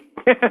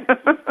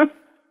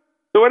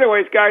 So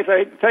anyways, guys, I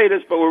hate to tell you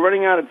this, but we're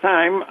running out of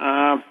time.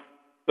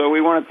 So we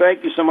want to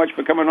thank you so much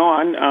for coming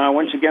on.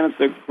 Once again, it's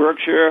the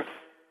Berkshire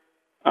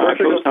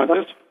Ghost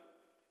Hunters.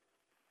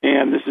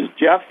 And this is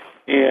Jeff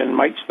and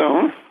Mike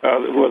Stone,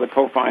 who are the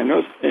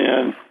co-founders.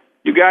 And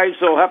you guys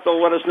will have to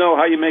let us know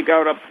how you make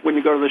out up when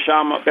you go to the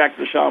back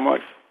to the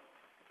Shaman.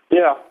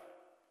 Yeah.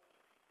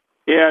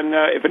 And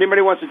if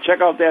anybody wants to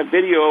check out that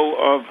video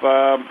of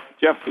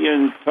Jeff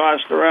being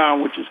tossed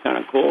around, which is kind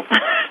of cool.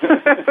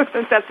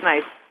 That's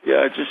nice.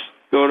 Yeah, just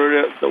go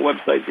to the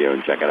website there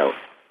and check it out.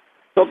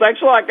 So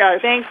thanks a lot,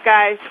 guys. Thanks,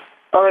 guys.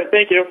 All right,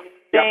 thank you.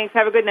 Thanks.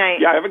 Have a good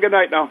night. Yeah, have a good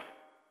night now.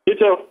 You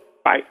too.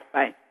 Bye.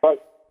 Bye. Bye.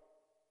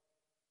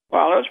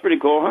 Wow, that was pretty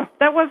cool, huh?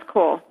 That was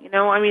cool. Those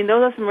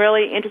are some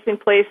really interesting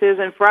places.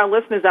 And for our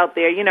listeners out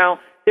there,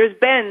 there's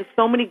been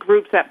so many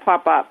groups that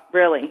pop up,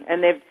 really.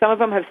 And some of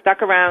them have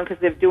stuck around because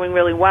they're doing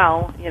really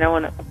well,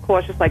 and of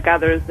course, just like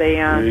others,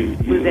 they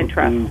lose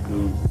interest.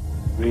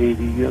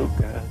 Radio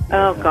God.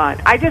 Oh,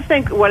 God. I just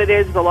think what it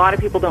is a lot of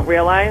people don't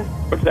realize.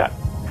 What's that?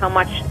 How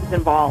much is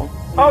involved.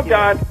 Oh,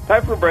 God.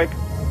 Time for a break.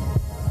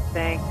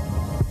 Thanks.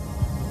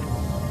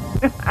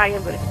 I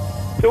am going to...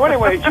 So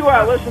anyways, you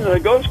are listening to the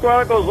Ghost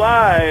Chronicles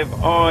Live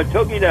on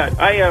TogiNet.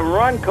 I am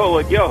Ron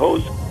Kolick, your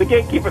host, the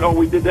gatekeeper. Oh,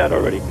 we did that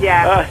already.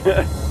 Yeah.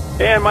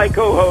 And my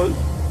co-host.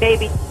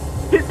 Baby.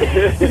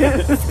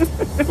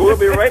 We'll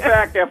be right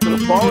back after the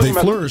following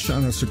They flourish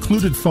on a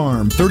secluded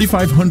farm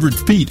 3,500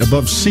 feet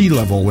above sea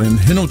level in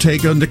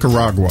Jinotega,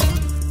 Nicaragua.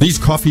 These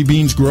coffee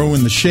beans grow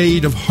in the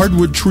shade of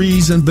hardwood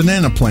trees and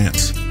banana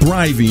plants,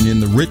 thriving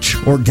in the rich,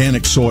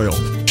 organic soil.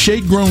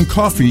 Shade-grown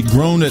coffee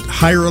grown at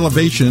higher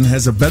elevation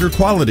has a better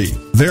quality.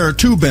 There are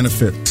 2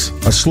 benefits: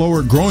 a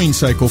slower growing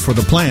cycle for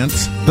the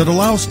plants that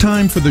allows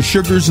time for the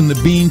sugars in the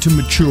bean to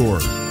mature,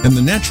 and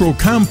the natural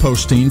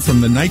composting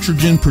from the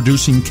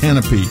nitrogen-producing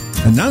canopy.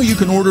 And now you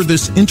can order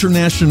this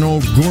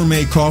international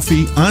gourmet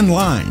coffee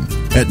online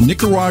at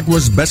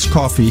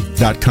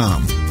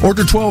nicaraguasbestcoffee.com.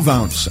 Order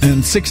 12-ounce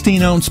and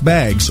 16-ounce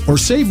bags or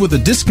save with a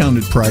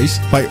discounted price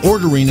by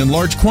ordering in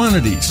large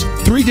quantities.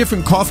 3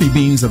 different coffee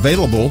beans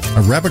available: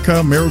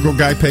 Arabica, Marigold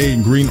Gaipe,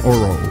 and Green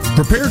Oro.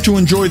 Prepare to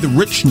enjoy the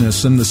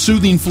richness and the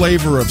soothing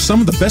flavor of some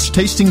of the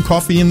best-tasting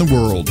coffee in the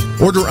world.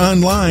 Order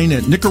online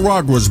at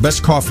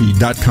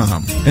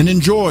nicaraguasbestcoffee.com and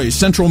enjoy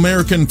Central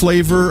American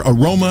flavor,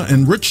 aroma,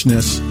 and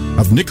richness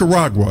of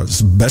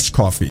Nicaragua's best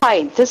coffee.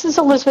 Hi, this is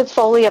Elizabeth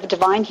Foley of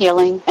Divine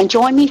Healing, and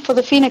join me for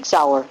the Phoenix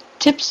Hour.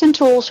 Tips and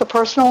tools for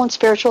personal and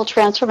spiritual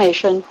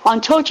transformation on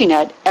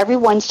TogiNet every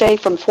Wednesday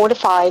from 4 to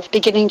 5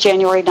 beginning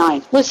January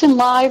 9th. Listen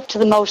live to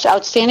the most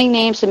outstanding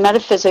names in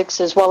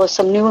metaphysics as well as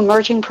some new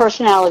emerging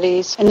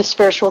personalities in the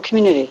spiritual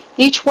community.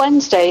 Each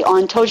Wednesday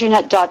on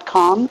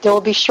TogiNet.com there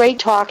will be straight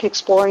talk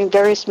exploring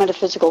various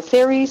metaphysical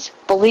theories,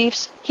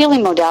 beliefs,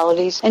 healing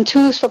modalities, and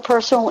tools for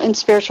personal and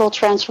spiritual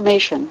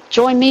transformation.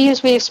 Join me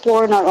as we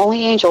explore not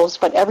only angels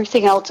but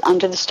everything else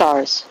under the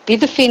stars. Be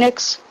the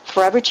Phoenix,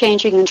 forever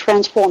changing and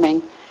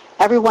transforming,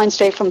 every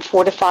Wednesday from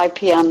 4 to 5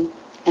 p.m.,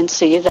 and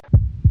see you there.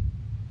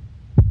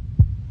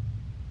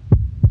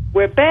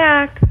 We're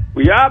back.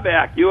 We are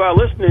back. You are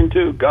listening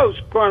to Ghost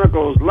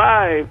Chronicles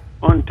Live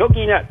on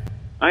TogiNet.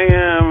 I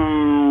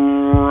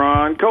am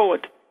Ron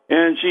Kolick.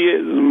 And she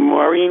is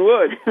Maureen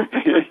Wood.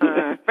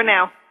 For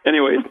now.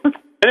 Anyways,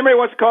 anybody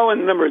wants to call in,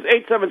 the number is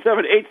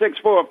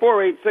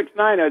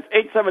 877-864-4869. That's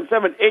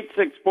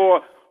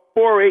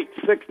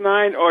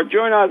 877-864-4869. Or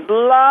join us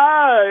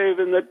live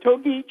in the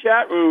Togi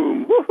chat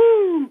room.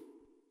 Woohoo!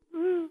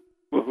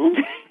 Woohoo!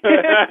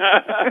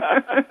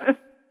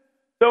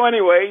 So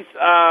anyways,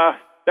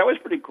 that was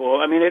pretty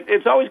cool. I mean,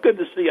 it's always good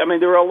to see. I mean,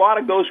 there are a lot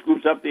of ghost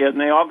groups up there, and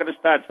they all got to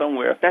start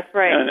somewhere. That's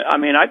right. And, I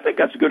mean, I think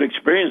that's a good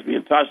experience,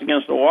 being tossed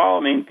against the wall.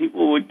 I mean,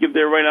 people would give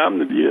their right arm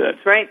to do that.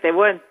 That's right, they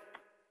would.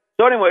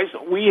 So anyways,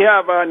 we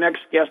have our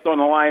next guest on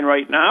the line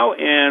right now,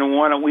 and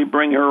why don't we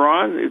bring her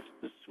on? It's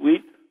the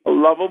sweet,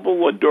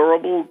 lovable,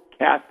 adorable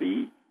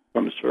Kathy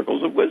from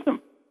Circles of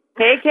Wisdom.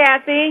 Hey,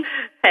 Kathy.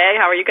 Hey,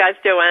 how are you guys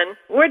doing?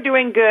 We're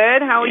doing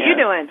good. How are you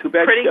doing? Too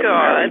bad Pretty you got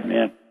good. married,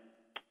 man.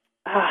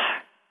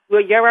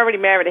 Well, you're already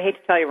married. I hate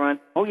to tell you, Ron.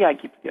 Oh, yeah, I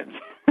keep forgetting.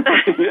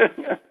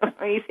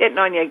 He's hitting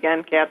on you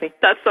again, Kathy.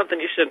 That's something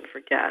you shouldn't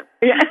forget.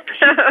 Yeah.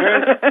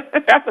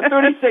 After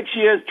 36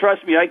 years,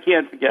 trust me, I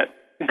can't forget.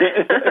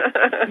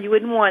 You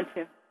wouldn't want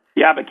to.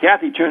 Yeah, but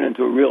Kathy turned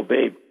into a real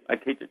babe. I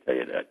hate to tell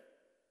you that.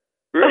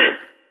 Really.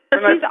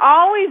 She's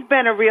always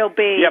been a real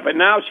babe. Yeah, but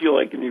now she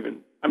you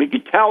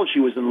could tell she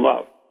was in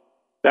love.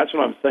 That's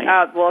what I'm saying.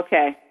 Well,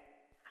 okay.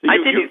 So I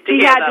did used to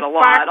hear that a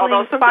lot,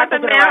 although since I've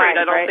been married,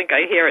 I don't think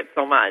I hear it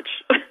so much.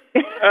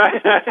 I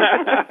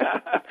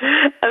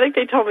think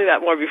they told me that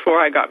more before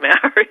I got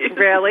married.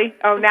 Really?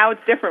 Oh, now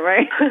it's different,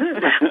 right?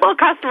 Well,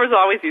 customers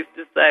always used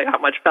to say how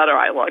much better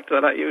I looked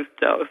than I used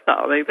to,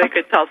 so they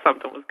could tell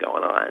something was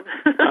going on.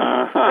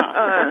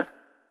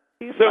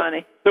 She's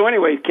funny. So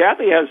anyway,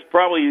 Kathy has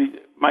probably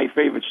my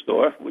favorite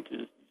store, which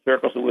is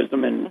Circles of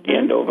Wisdom in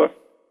Andover.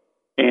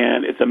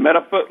 And it's a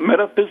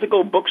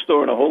metaphysical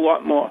bookstore and a whole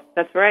lot more.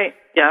 That's right.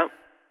 Yeah.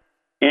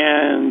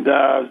 And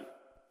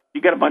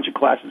you got a bunch of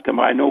classes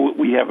coming. I know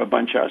we have a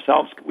bunch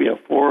ourselves. We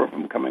have 4 of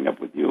them coming up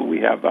with you. We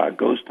have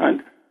Ghost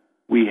Hunt.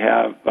 We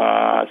have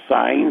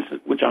Signs,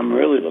 which I'm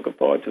really looking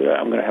forward to.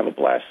 I'm going to have a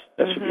blast.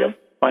 That should be a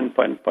fun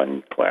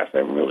class.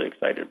 I'm really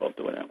excited about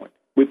doing that one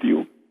with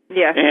you.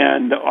 Yeah.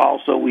 And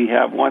also we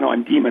have one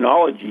on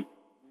demonology.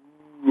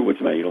 What's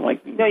the matter? You don't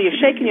like me? No, you're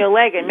shaking your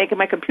leg and making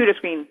my computer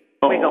screen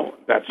wiggle. Oh,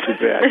 that's too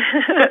bad.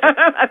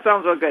 That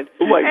sounds real good.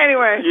 Yeah,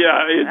 Anyway.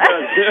 it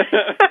does.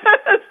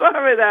 Sorry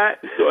for that.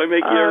 So I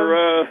make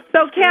your...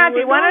 So,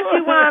 Kathy, why don't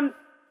you...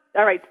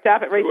 all right,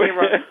 stop it right there,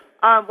 Ron.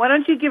 Why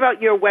don't you give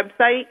out your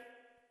website?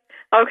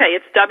 Okay,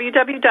 it's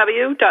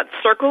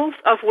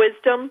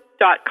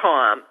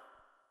www.circlesofwisdom.com.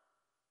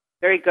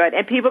 Very good.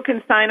 And people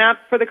can sign up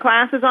for the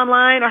classes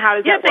online, or how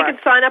does that work? Yes, they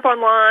can sign up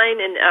online,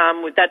 and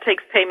that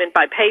takes payment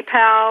by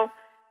PayPal,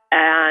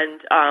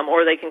 and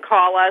or they can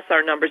call us.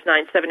 Our number is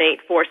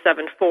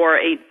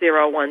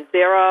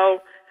 978-474-8010.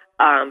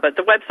 But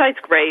the website's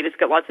great. It's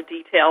got lots of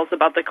details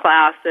about the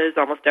classes.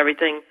 Almost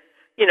everything,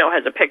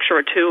 has a picture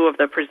or two of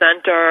the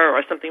presenter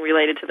or something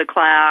related to the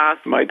class.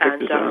 My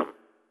picture.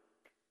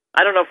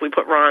 I don't know if we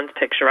put Ron's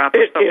picture up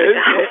or something. It is.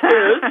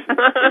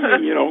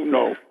 You don't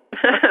know.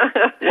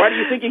 Why do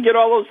you think you get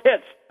all those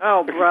hits?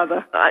 Oh,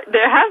 brother.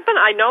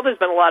 I know there's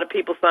been a lot of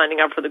people signing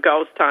up for the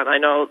Ghost Hunt. I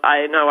know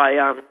I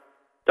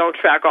don't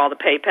track all the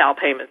PayPal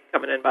payments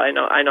coming in, but I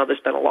know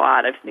there's been a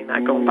lot. I've seen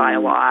that going by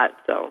a lot.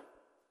 So.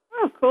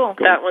 Oh, cool.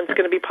 That one's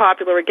going to be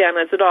popular again,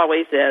 as it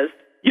always is.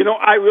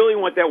 I really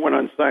want that one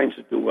on Signs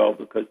to do well,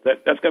 because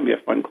that's going to be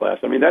a fun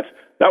class. I mean, that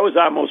was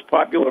our most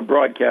popular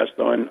broadcast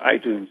on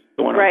iTunes.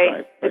 The one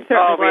right. On Signs.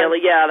 Oh, really?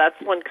 Yeah, that's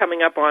one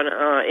coming up on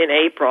in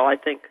April, I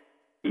think.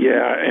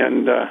 Yeah,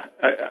 and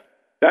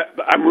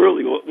I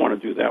really want to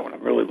do that one.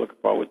 I'm really looking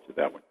forward to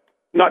that one.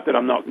 Not that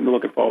I'm not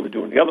looking forward to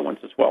doing the other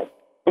ones as well.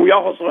 And we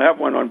also have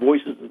one on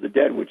Voices of the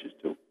Dead, which is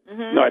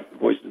not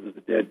Voices of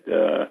the Dead,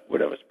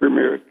 whatever,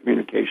 Premier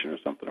Communication or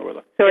something or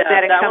other. So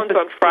that one's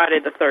on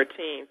Friday the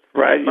 13th.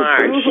 Friday the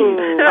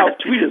 13th. How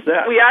sweet is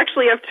that? We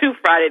actually have 2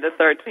 Friday the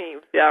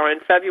 13th. Yeah, in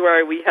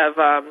February we have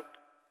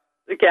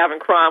Gavin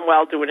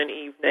Cromwell doing an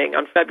evening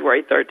on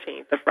February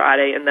 13th, the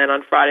Friday, and then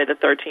on Friday the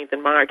 13th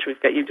in March we've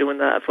got you doing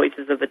the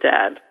Voices of the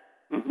Dead.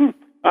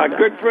 Our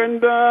good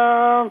friend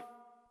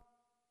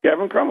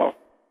Gavin Cromwell.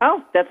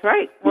 Oh, that's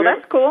right. Well,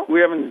 that's cool. We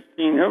haven't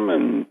seen him,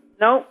 and...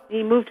 No,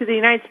 he moved to the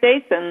United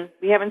States, and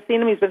we haven't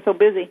seen him. He's been so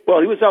busy.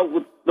 Well, he was out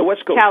with the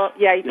West Coast.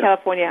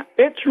 California.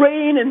 It's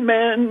raining,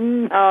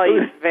 man. Oh,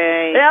 he's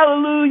very...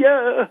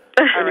 Hallelujah.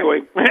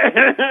 Anyway.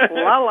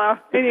 La.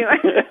 Anyway.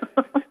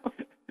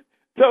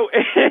 So,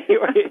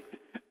 anyway,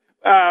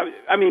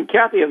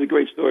 Kathy has a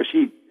great store.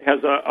 She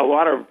has a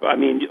lot of,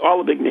 all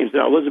the big names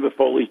now. Elizabeth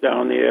Foley's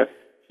down there.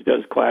 She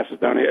does classes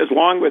down there. As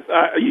long with,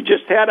 you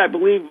just had, I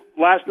believe,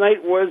 last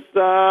night was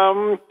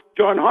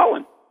John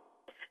Holland.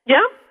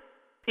 Yeah.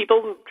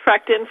 People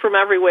trekked in from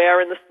everywhere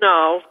in the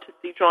snow to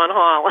see John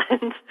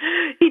Holland.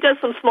 He does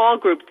some small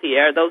groups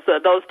here. Those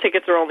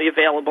tickets are only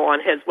available on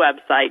his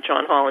website,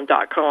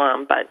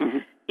 johnholland.com, but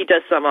he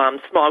does some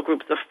small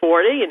groups of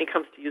 40, and he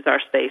comes to use our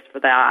space for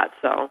that.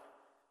 So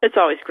it's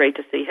always great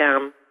to see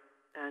him.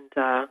 And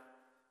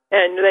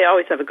they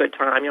always have a good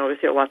time. You always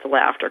hear lots of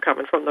laughter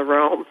coming from the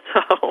room.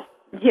 So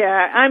Yeah,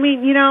 I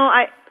mean, you know,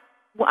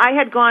 I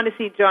had gone to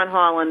see John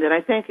Holland, and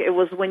I think it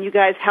was when you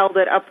guys held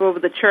it up over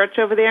the church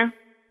over there.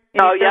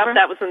 Oh, yeah,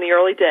 that was in the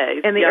early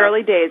days. In the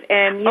early days.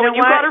 And you know and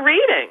you got a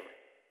reading.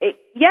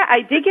 Yeah,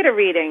 I did get a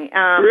reading.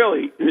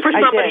 Really? For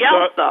somebody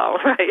else, though,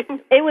 right?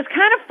 It was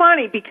kind of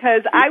funny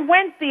because I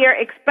went there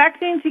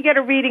expecting to get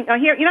a reading. Oh,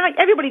 here, you know,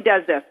 everybody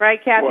does this, right,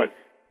 Kathy? What?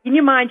 In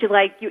your mind,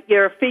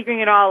 you're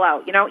figuring it all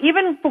out. You know,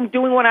 even from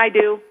doing what I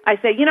do, I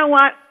say, you know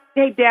what?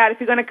 Hey, Dad, if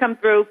you're going to come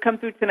through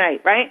tonight,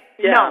 right?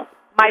 Yeah. No,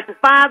 my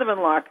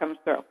father-in-law comes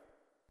through.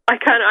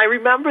 I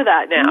remember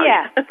that now.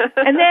 Yeah.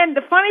 And then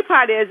the funny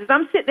part is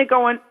I'm sitting there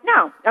going,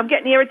 no, I'm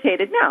getting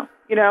irritated. No,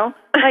 you know,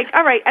 like,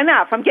 all right,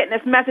 enough. I'm getting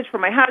this message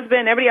from my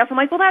husband, everybody else. I'm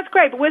like, well, that's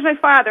great, but where's my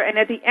father? And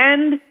at the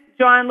end,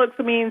 John looks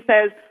at me and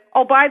says,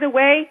 oh, by the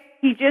way,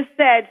 he just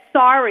said,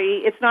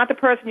 sorry, it's not the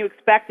person you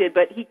expected,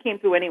 but he came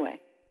through anyway.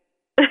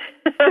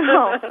 So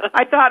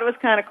I thought it was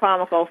kind of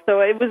comical. So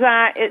it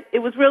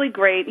was really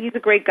great. He's a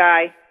great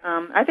guy.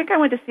 I think I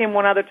went to see him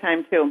one other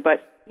time, too,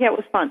 but, yeah, it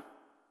was fun.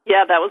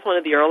 Yeah, that was one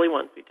of the early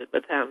ones we did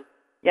with him.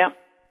 Yeah.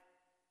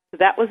 So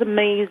that was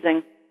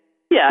amazing.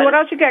 Yeah. So what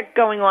else you got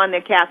going on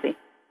there, Kathy?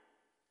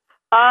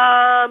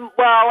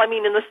 Well, I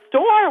mean, in the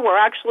store, we're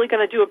actually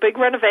going to do a big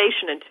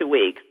renovation in 2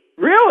 weeks.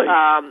 Really?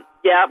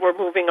 Yeah, we're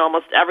moving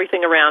almost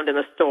everything around in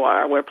the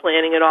store. We're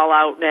planning it all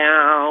out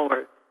now.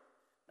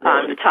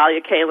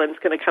 Natalia Kalin's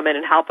going to come in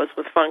and help us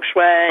with feng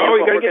shui. Oh,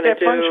 you got to get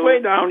that feng shui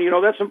down. You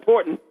know, that's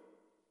important.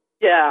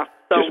 Yeah.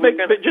 So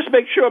just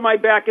make sure my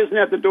back isn't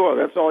at the door.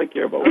 That's all I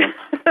care about.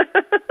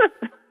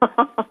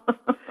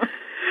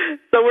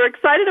 So we're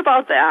excited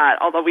about that,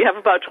 although we have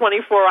about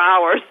 24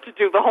 hours to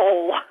do the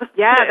whole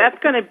Yeah, thing. that's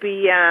going to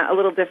be a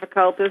little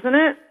difficult, isn't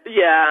it?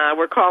 Yeah,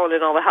 we're calling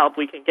in all the help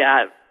we can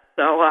get.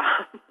 So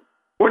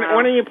when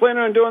are you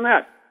planning on doing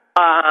that?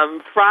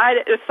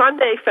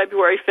 Sunday,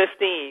 February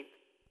 15th.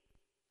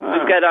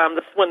 We've got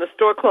when the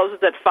store closes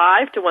at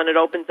 5 to when it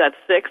opens at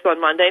 6 on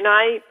Monday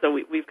night, so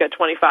we've got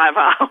 25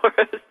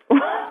 hours.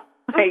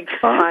 My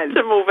God.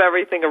 To move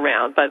everything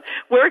around. But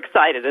we're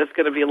excited. It's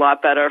going to be a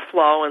lot better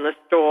flow in the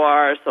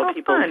store, so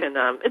people fun. can.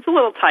 It's a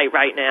little tight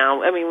right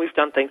now. I mean, we've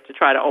done things to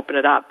try to open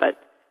it up, but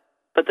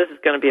this is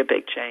going to be a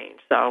big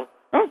change. So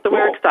cool.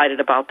 We're excited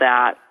about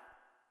that.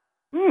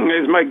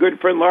 Is my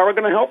good friend Laura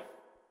going to help?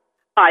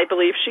 I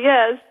believe she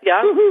is.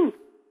 Yeah. Woo-hoo.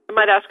 I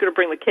might ask her to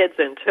bring the kids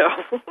in too.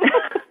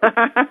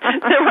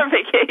 They're on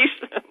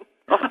vacation.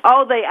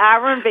 Oh, they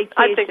are on vacation.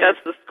 I think that's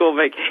the school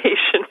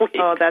vacation week.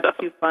 Oh, that's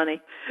too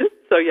funny.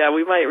 So, yeah,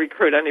 we might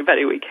recruit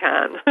anybody we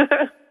can.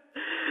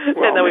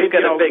 Well, and then we've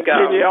got a big...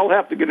 maybe I'll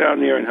have to go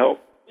down there and help.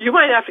 You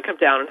might have to come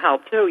down and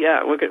help, too,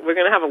 yeah. We're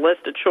going to have a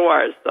list of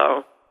chores,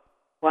 so...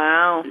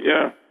 Wow.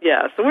 Yeah.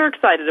 Yeah, so we're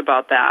excited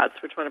about that. So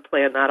we're trying to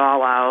plan that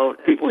all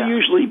out. People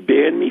usually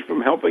ban me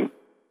from helping.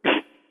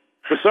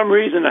 For some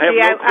reason, I have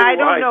no clue I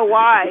don't know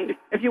why.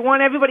 If you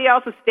want everybody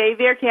else to stay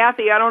there,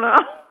 Kathy, I don't know.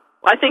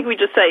 I think we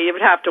just say you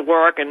would have to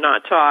work and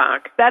not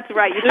talk. That's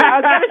right. I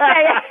was going to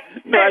say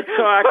not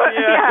talk.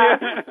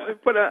 Yeah.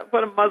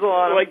 Put a muzzle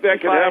on. Like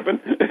that could happen.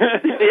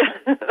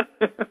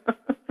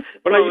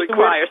 When I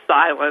require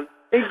silence.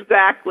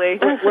 Exactly.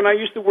 When I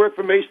used to work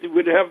for Macy,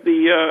 we'd have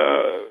the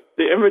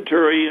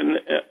inventory, and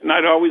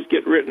I'd always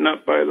get written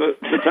up by the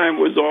time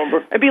it was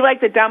over. It'd be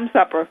like the dumb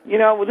supper. You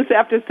know, we'll just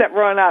have to set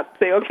everyone up.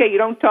 Say, okay, you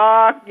don't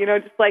talk. You know,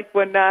 just like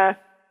when,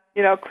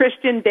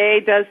 Christian Day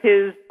does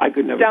his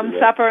dumb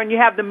supper, and you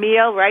have the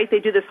meal, right? They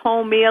do this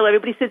whole meal.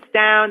 Everybody sits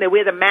down. They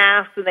wear the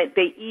masks, and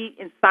they eat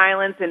in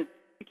silence, and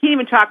you can't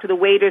even talk to the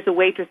waiters or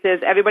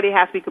waitresses. Everybody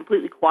has to be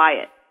completely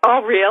quiet.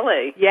 Oh,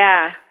 really?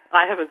 Yeah.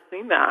 I haven't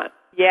seen that.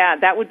 Yeah,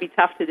 that would be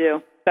tough to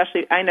do.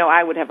 Especially, I know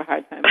I would have a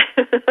hard time.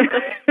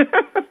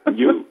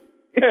 You?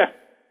 Yeah.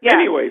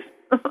 Anyways,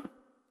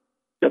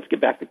 let's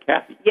get back to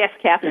Kathy. Yes,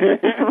 Kathy.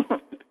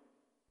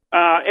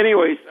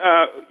 Anyways,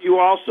 you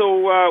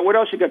also, what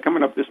else you got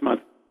coming up this month,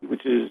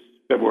 which is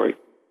February?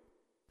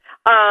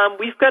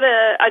 We've got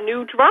a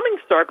new drumming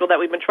circle that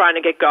we've been trying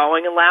to get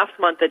going, and last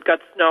month it got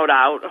snowed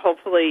out.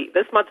 Hopefully,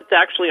 this month it's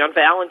actually on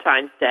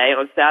Valentine's Day,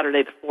 on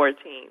Saturday the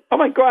 14th. Oh,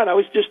 my God, I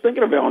was just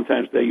thinking of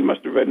Valentine's Day. You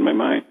must have read in my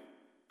mind.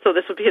 So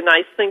this would be a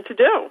nice thing to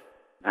do.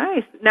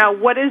 Nice. Now,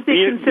 what is the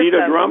consist Need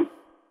a of? drum?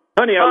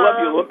 Honey, I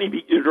love you. Let me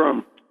beat your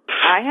drum.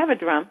 I have a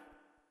drum.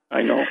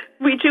 I know.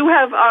 We do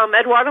have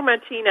Eduardo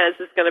Martinez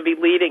is going to be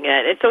leading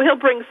it, and so he'll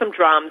bring some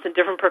drums and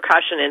different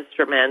percussion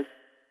instruments,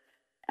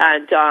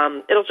 and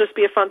it'll just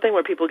be a fun thing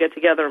where people get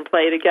together and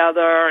play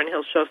together, and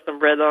he'll show some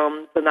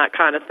rhythms and that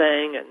kind of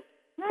thing. And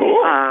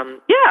cool.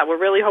 Yeah,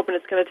 we're really hoping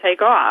it's going to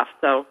take off.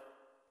 So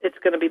it's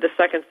going to be the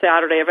second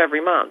Saturday of every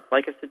month.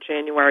 Like I said,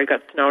 January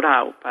got snowed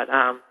out, but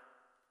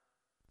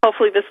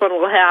hopefully this one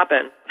will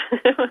happen.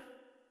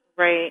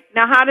 Right.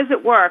 Now, how does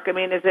it work? I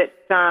mean, is it...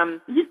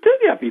 You did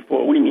that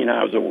before. What do you mean,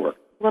 how does it work?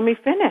 Let me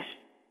finish.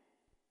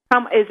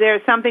 Is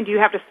there something... Do you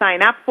have to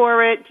sign up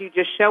for it? Do you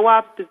just show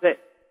up? Does it...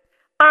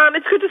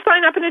 It's good to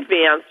sign up in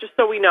advance, just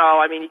so we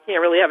know. I mean, you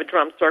can't really have a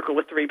drum circle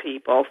with 3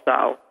 people,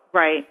 so...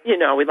 Right. You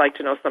know, we'd like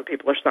to know some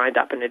people are signed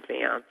up in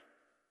advance.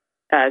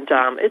 And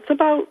it's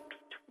about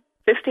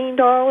 $15,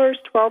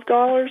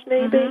 $12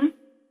 maybe. Mm-hmm.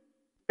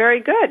 Very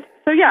good.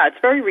 So, yeah, it's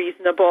very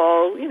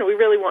reasonable. You know, we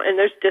really want, and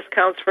there's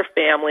discounts for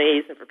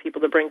families and for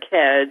people to bring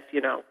kids,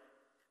 you know.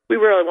 We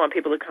really want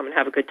people to come and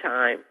have a good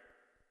time.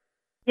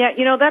 Yeah,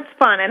 you know, that's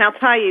fun. And I'll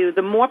tell you,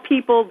 the more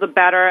people, the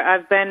better.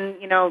 I've been,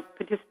 you know,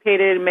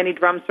 participated in many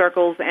drum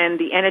circles, and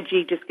the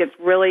energy just gets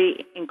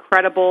really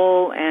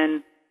incredible,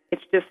 and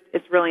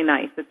it's really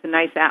nice. It's a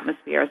nice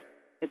atmosphere.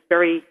 It's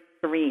very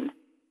serene.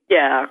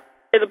 Yeah.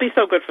 It'll be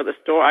so good for the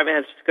store. I mean,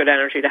 it's just good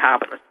energy to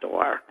have in the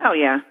store. Oh,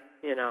 yeah.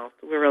 You know,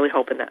 so we're really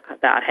hoping that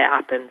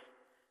happens,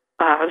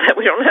 that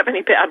we don't have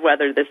any bad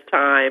weather this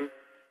time.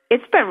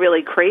 It's been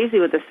really crazy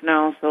with the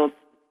snow, so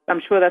I'm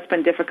sure that's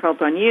been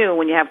difficult on you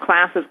when you have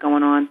classes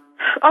going on.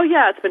 Oh,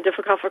 yeah, it's been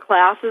difficult for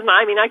classes.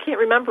 I mean, I can't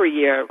remember a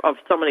year of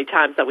so many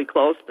times that we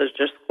closed the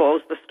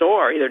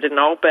store, either didn't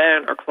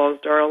open or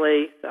closed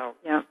early. So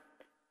yeah,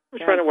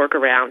 we're trying to work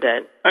around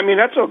it. I mean,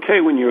 that's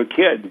okay when you're a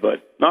kid,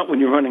 but not when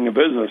you're running a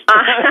business.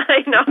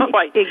 I know.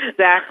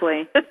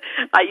 Exactly.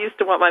 I used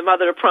to want my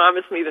mother to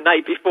promise me the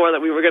night before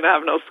that we were going to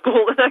have no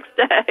school the next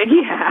day.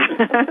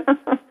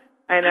 Yeah.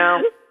 I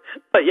know.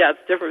 But, yeah,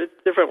 it's different.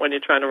 It's different when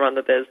you're trying to run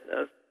the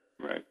business.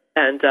 Right.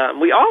 And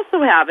we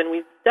also have, and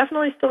we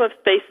definitely still have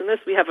space in this,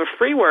 we have a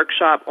free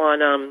workshop on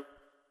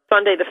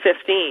Sunday the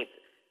 15th.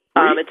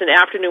 It's an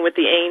afternoon with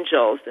the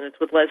Angels, and it's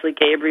with Leslie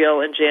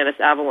Gabriel and Janice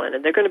Evelyn.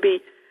 And they're going to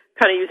be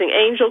kind of using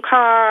angel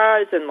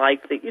cards and,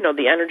 like, the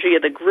energy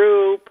of the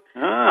group,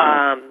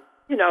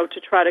 you know, to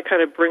try to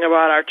kind of bring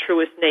about our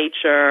truest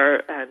nature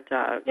and,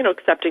 you know,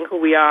 accepting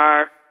who we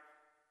are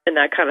and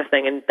that kind of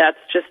thing. And that's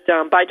just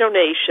by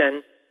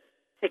donation,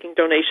 taking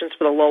donations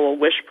for the Lowell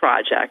Wish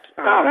Project.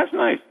 Oh, that's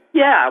nice.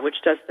 Yeah, which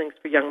does things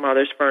for young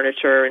mothers,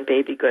 furniture, and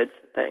baby goods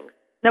and things.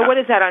 Now, what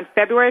is that, on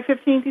February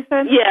 15th, you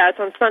said? Yeah, it's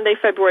on Sunday,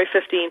 February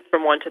 15th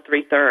from 1 to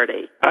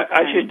 3:30.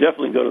 I should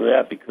definitely go to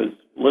that because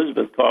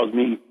Elizabeth calls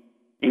me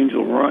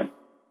Angel Run,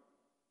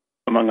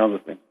 among other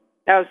things.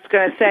 I was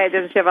going to say,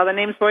 doesn't she have other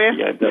names for you?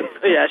 Yeah, it does.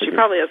 Yeah, she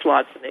probably has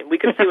lots of names. We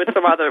could see what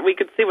some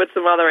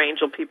other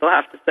angel people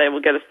have to say. We'll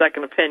get a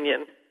second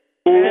opinion.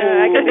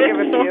 I can give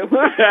it to you.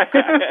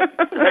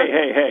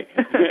 Hey.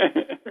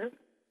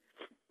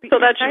 So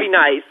that should be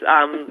nice.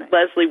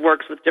 Leslie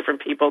works with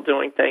different people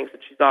doing things,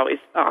 and she's always,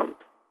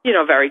 you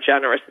know, very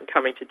generous in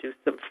coming to do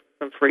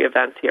some free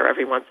events here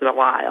every once in a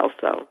while.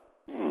 So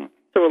we're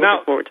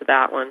looking forward to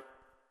that one.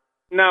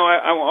 Now,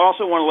 I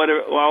also want to let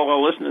all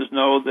our listeners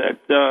know that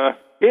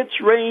it's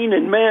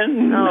raining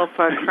men. Oh,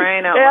 for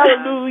crying out loud.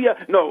 Hallelujah.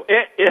 No,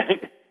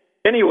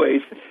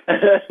 anyways,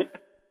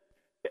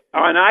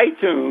 on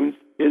iTunes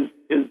is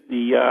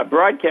the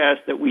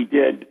broadcast that we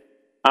did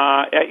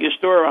at your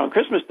store around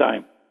Christmas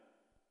time.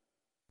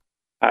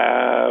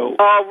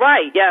 Oh,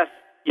 right, yes.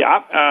 Yeah.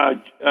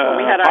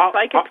 We had our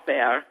psychic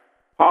fair.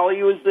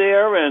 Holly was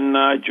there,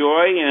 and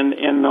Joy,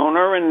 and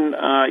Nona, and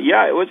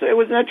yeah, it was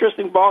an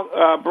interesting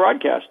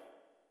broadcast.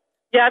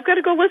 Yeah, I've got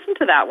to go listen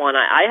to that one.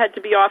 I had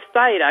to be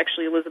off-site.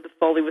 Actually, Elizabeth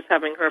Foley was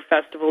having her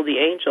Festival of the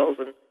Angels,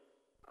 and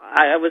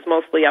I was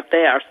mostly up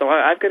there, so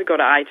I've got to go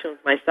to iTunes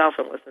myself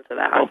and listen to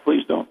that. Oh,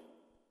 please don't.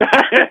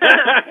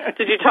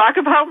 Did you talk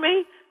about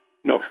me?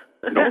 No.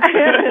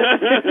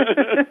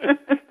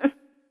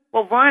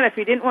 Well, Vaughn, if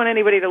you didn't want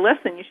anybody to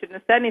listen, you shouldn't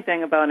have said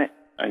anything about it.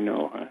 I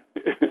know, huh?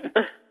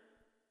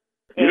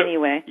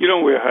 Anyway. You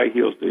don't wear high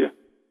heels, do you?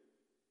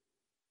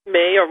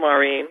 Me or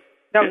Maureen?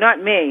 No,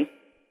 not me.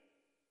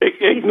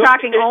 He's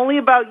talking only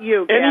about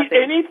you, Kathy.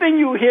 Anything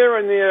you hear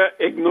in there,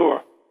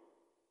 ignore.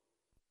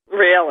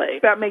 Really?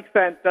 That makes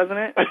sense, doesn't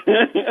it?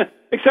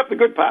 Except the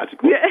good parts, of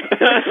course.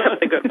 Except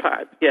the good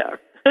parts, yeah.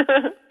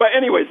 But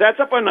anyways, that's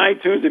up on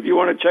iTunes if you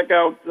want to check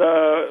out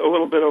a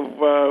little bit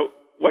of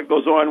what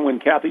goes on when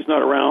Kathy's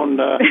not around.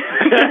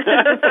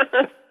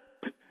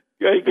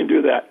 Yeah, you can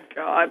do that.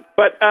 God.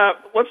 But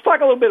let's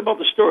talk a little bit about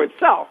the store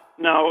itself.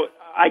 Now,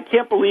 I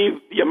can't believe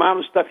the amount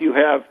of stuff you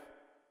have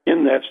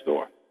in that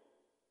store.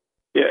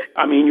 Yeah,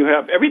 I mean, you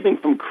have everything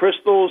from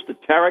crystals to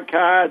tarot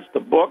cards to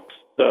books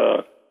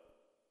to,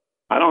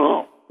 I don't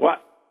know,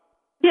 what?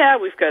 Yeah,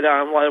 we've got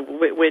a lot of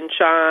wind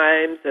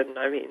chimes, and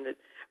I mean,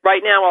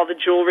 right now all the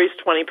jewelry's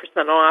 20%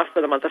 off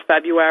for the month of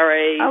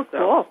February. Oh,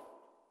 cool.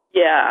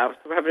 Yeah,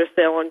 so we're having a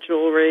sale on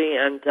jewelry,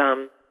 and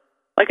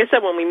like I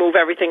said, when we move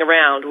everything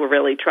around, we'll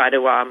really try to,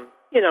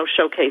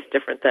 showcase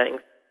different things.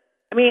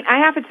 I mean, I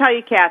have to tell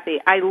you, Kathy,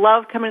 I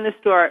love coming to the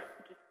store.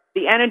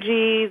 The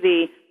energy,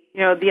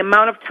 the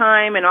amount of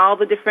time and all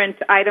the different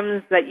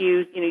items that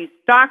you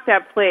stock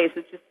that place.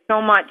 It's just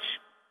so much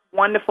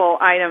wonderful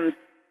items.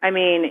 I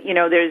mean,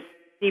 there's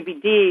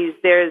DVDs,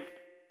 there's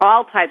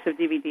all types of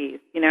DVDs,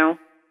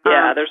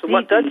 Yeah, the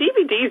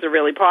DVDs are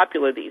really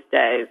popular these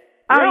days.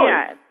 Oh, really?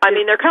 yeah. I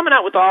mean, they're coming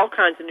out with all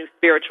kinds of new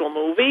spiritual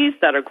movies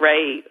that are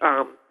great.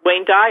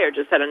 Wayne Dyer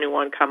just had a new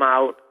one come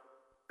out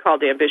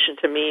called Ambition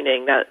to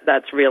Meaning.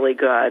 That's really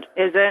good.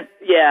 Is it?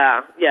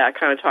 Yeah. It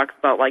kind of talks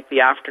about, like,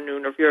 the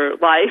afternoon of your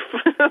life.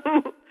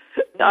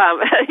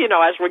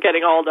 As we're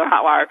getting older,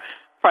 how our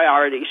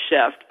priorities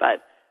shift.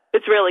 But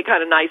it's really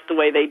kind of nice the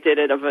way they did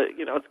it.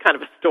 It's kind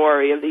of a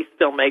story of these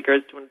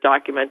filmmakers doing a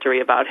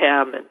documentary about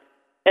him. And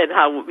and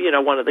how, you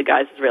know, one of the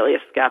guys is really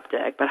a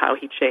skeptic, but how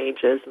he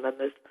changes, and then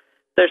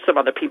there's some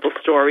other people's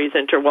stories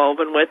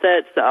interwoven with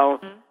it, so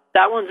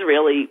that one's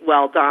really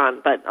well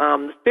done. But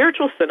the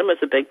spiritual cinema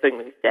is a big thing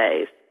these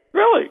days.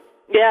 Really?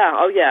 Yeah,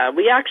 oh yeah.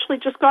 We actually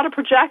just got a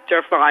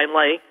projector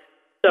finally.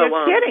 So,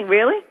 You're kidding,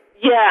 really?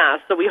 Yeah,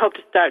 so we hope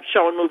to start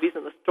showing movies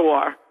in the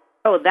store.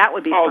 Oh, that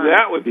would be fun. Oh,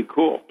 that would be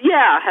cool.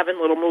 Yeah, having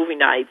little movie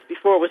nights.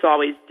 Before it was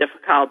always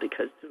difficult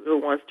because who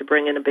wants to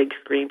bring in a big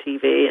screen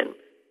TV,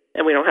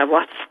 and we don't have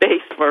lots of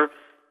space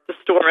to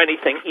store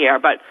anything here.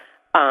 But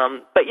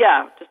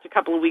yeah, just a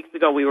couple of weeks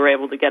ago we were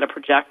able to get a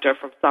projector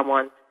from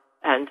someone,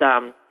 and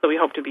so we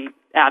hope to be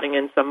adding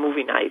in some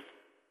movie nights,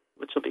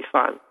 which will be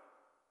fun.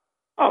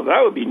 Oh,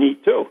 that would be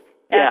neat too.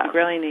 That'd be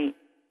really neat.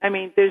 I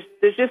mean, there's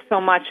just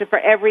so much for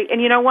every,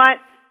 and you know what?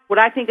 What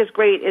I think is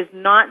great is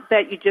not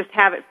that you just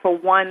have it for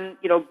one,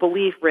 you know,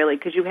 belief really,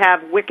 because you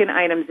have Wiccan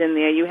items in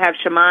there, you have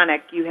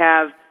shamanic, you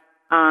have,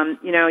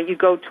 you know, you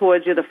go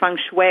towards the feng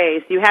shui,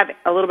 so you have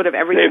a little bit of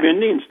everything. They have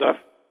Indian stuff.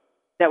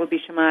 That would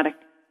be shamanic,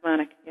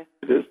 yeah.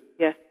 It is?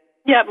 Yeah.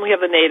 Yeah, and we have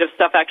the native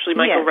stuff. Actually,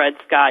 Michael Red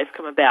Sky's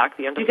coming back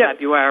the end of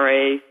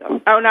February. So.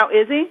 Oh, now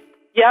is he?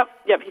 Yep,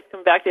 he's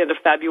coming back the end of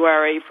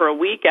February for a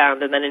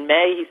weekend, and then in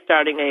May he's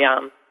starting a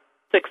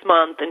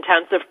 6-month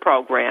intensive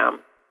program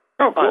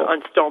on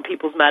Stone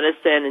People's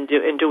medicine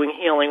and doing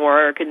healing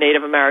work and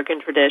Native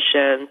American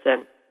traditions.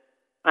 And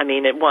I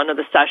mean, at one of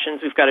the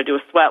sessions we've got to do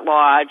a sweat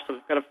lodge, so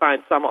we've got to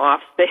find some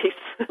off-space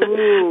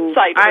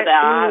site for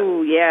that.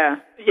 Ooh, yeah.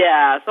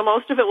 Yeah, so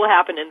most of it will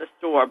happen in the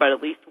store, but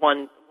at least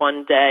one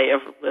day of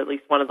at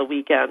least one of the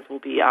weekends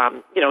will be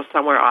you know,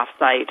 somewhere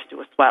off-site to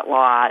do a sweat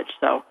lodge.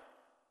 So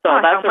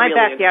that's my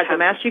really backyard's a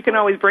mess. You can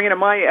always bring it to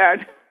my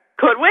yard.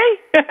 Could we?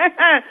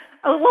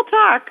 We'll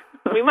talk.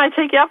 We might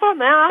take you up on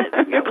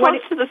that. You're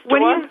close to the store.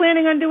 When are you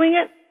planning on doing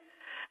it?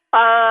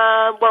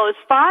 Well,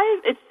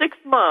 it's 6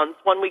 months,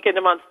 1 weekend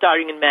a month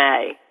starting in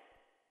May.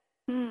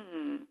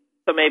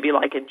 So maybe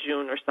like in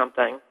June or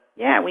something.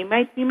 Yeah, we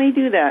may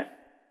do that.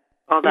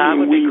 Oh, that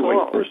would be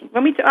cool.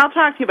 I'll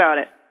talk to you about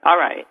it. All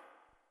right.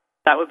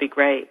 That would be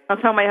great. I'll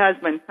tell my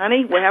husband,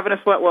 honey, we're having a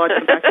sweat lodge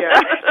in the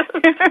backyard.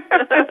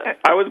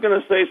 I was going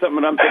to say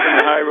something, but I'm taking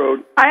the high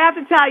road. I have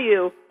to tell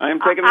you, I am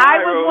taking the high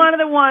road. I was one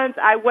of the ones,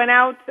 I went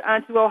out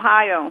to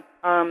Ohio,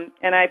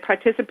 and I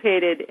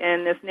participated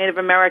in this Native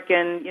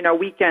American, you know,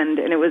 weekend,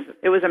 and it was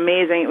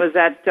amazing. It was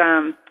at,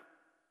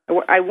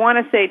 I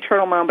want to say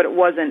Turtle Mound, but it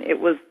wasn't. It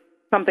was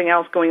something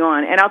else going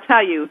on. And I'll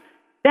tell you,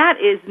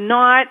 that is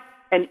not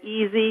an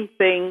easy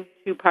thing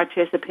to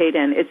participate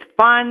in. It's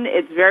fun.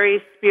 It's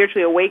very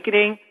spiritually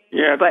awakening.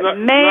 Yeah, but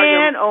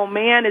oh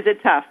man, is it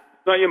tough.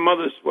 It's not your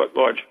mother's sweat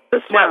lodge.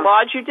 The sweat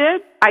lodge you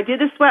did? I did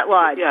the sweat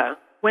lodge. Yeah.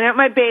 Went out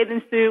my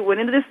bathing suit, went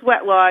into the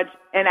sweat lodge,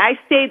 and I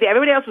stayed there.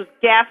 Everybody else was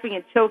gasping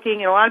and choking,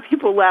 and a lot of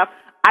people left.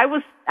 I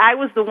was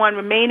the one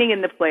remaining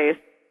in the place,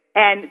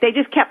 and they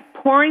just kept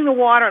pouring the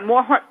water and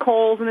more hot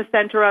coals in the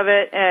center of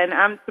it, and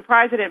I'm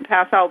surprised I didn't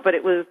pass out, but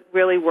it was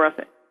really worth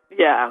it.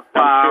 Yeah.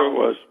 Wow. I'm sure it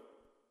was.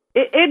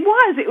 It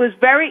was. It was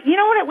very, you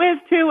know what it was,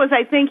 too, was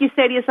I think you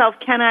say to yourself,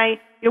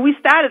 we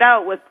started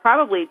out with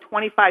probably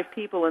 25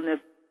 people in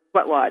this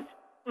sweat lodge.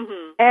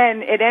 Mm-hmm.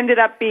 And it ended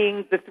up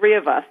being the three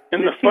of us,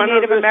 and the two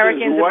Native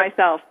Americans and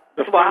myself.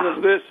 The fun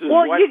of this is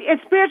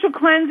it's spiritual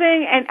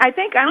cleansing, and I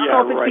don't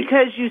know if it's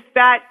because you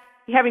start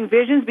having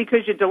visions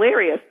because you're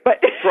delirious. But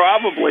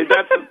probably,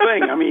 that's the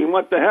thing. I mean,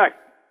 what the heck?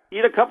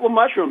 Eat a couple of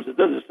mushrooms. It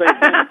does the same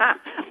thing.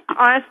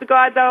 Honest to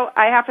God, though,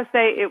 I have to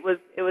say it was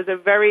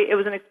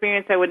an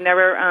experience I would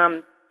never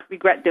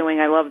regret doing.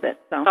 I loved it.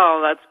 So.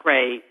 Oh, that's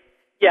great.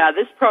 Yeah,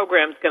 this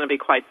program's going to be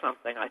quite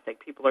something. I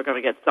think people are going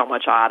to get so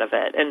much out of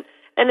it, and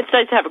it's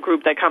nice to have a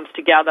group that comes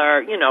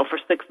together. You know, for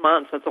 6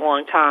 months. That's a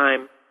long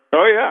time.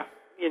 Oh yeah.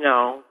 You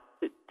know,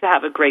 to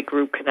have a great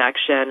group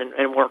connection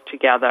and work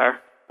together.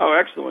 Oh,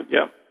 excellent.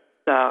 Yeah.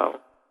 So.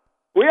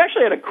 We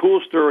actually had a cool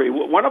story.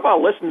 One of our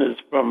listeners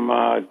from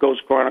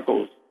Ghost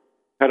Chronicles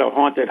had a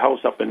haunted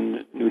house up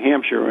in New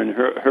Hampshire, and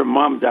her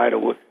mom died,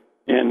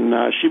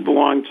 and she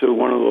belonged to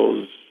one of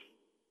those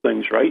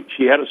things, right?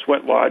 She had a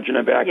sweat lodge in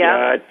her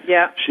backyard.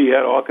 Yeah. She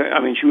had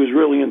she was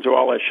really into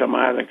all that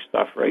shamanic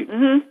stuff, right?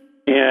 Mm-hmm.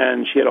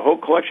 And she had a whole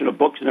collection of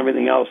books and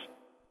everything else,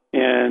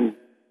 and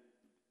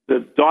the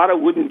daughter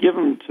wouldn't give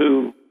them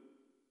to.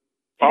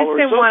 She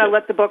just didn't want to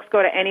let the books go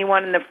to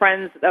anyone in the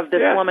friends of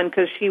this woman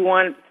because she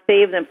wanted to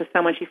save them for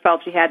someone she felt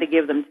she had to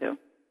give them to.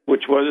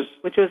 Which was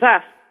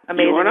us,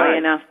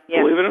 amazingly enough. Yeah.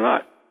 Believe it or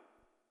not.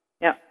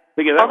 Yeah.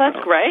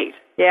 That's great.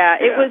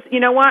 Yeah, it was, you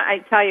know what?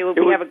 I tell you,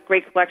 we have a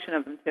great collection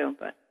of them, too.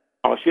 But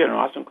she had an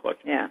awesome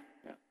collection. Yeah.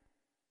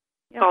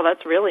 Oh,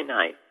 that's really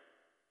nice.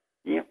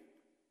 Yeah.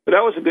 But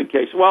that was a good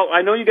case. Well,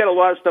 I know you got a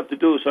lot of stuff to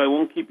do, so I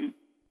won't keep you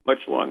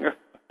much longer.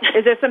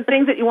 Is there some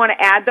things that you want to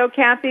add, though,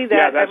 Kathy,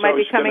 that might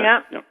be coming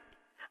up? Yeah.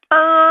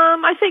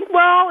 I think,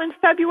 in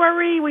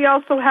February, we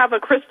also have a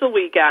crystal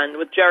weekend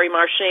with Jerry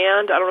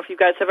Marchand. I don't know if you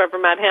guys have ever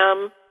met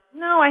him.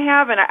 No, I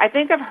haven't. I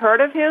think I've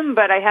heard of him,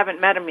 but I haven't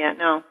met him yet,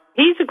 no.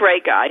 He's a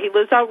great guy. He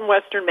lives out in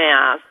Western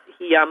Mass.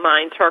 He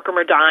mines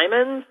Herkimer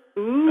diamonds,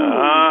 Ooh.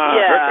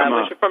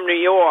 Herkimer. Which are from New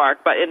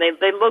York, and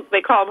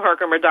they call them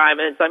Herkimer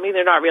diamonds. I mean,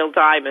 they're not real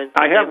diamonds.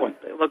 I have one.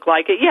 They look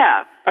like it.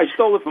 Yeah. I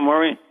stole it from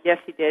Maureen. Yes,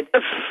 he did.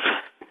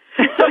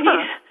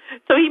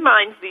 So he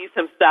mines these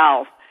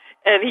himself,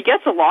 and he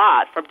gets a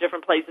lot from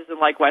different places in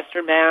like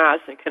Western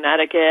Mass and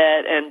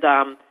Connecticut, and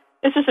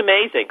it's just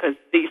amazing because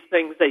these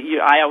things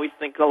I always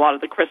think a lot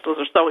of the crystals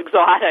are so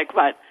exotic,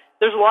 but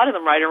there's a lot of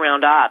them right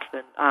around us,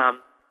 and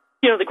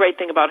the great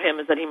thing about him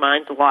is that he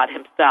mines a lot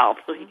himself,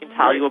 so he can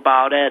tell you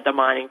about it, the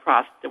mining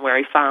process, and where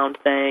he found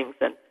things.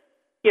 And,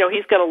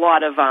 he's got a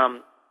lot of,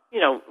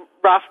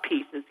 rough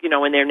pieces,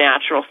 in their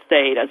natural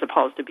state as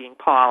opposed to being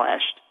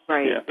polished.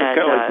 Right. Yeah, kind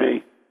of like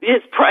me.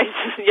 His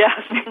prices,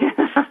 yes,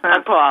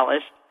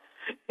 unpolished.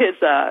 His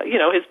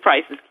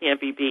prices can't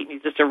be beaten.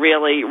 He's just a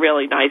really,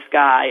 really nice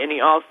guy. And he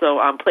also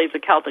plays the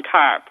Celtic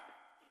harp.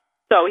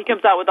 So he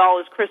comes out with all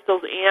his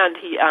crystals, and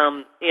he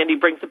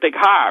brings a big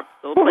harp.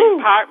 So he'll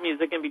play harp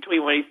music in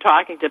between when he's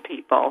talking to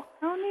people.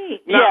 Oh,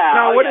 neat.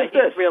 Now, what is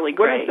this? He's really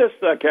great. What is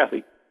this,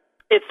 Kathy?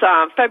 It's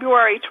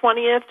February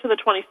 20th to the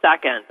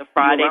 22nd, the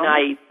Friday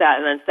night,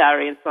 and then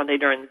Saturday and Sunday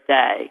during the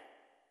day.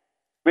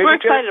 We're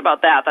excited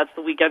about that. That's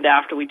the weekend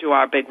after we do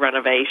our big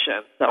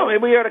renovation. So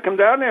maybe we ought to come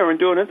down there and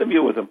do an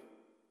interview with him.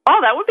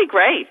 Oh, that would be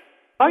great.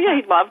 Oh, yeah,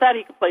 he'd love that.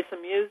 He could play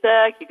some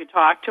music. You could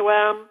talk to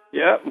him.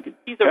 Yeah.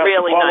 He's a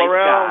really nice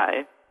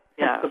guy.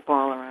 Yeah. Pass the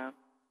ball around.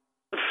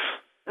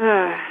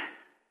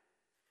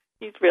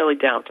 He's really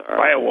down to earth.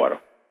 Firewater.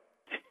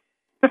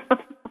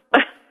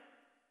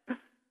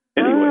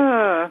 Anyway.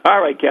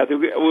 All right, Kathy.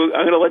 I'm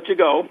going to let you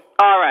go.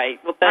 All right.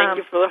 Well, thank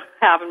you for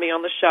having me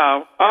on the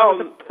show. Oh, it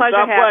was a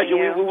pleasure having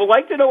you. We would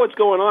like to know what's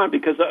going on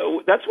because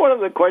that's one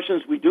of the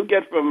questions we do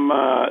get from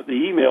the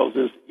emails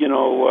is,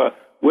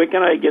 where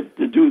can I get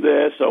to do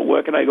this or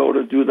where can I go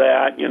to do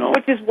that,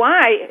 Which is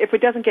why, if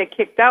it doesn't get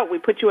kicked out, we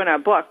put you in our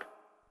book.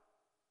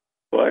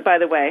 What? By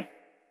the way.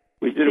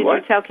 We did what?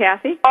 Did you tell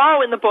Kathy?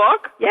 Oh, in the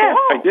book? Yes.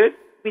 I did?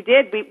 We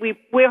did.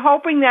 We're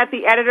hoping that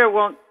the editor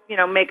won't,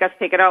 make us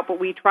take it out, but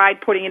we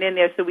tried putting it in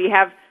there, so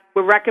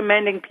we're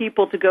recommending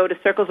people to go to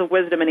Circles of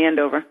Wisdom in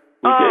Andover.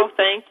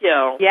 Thank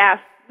you. Yes,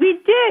 we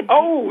did.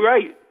 Oh,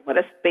 right. What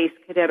a space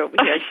cadet over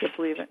here. I can't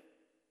believe it.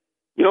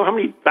 You know how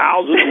many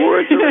thousand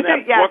words are in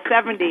that book?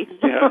 70.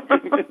 Yeah.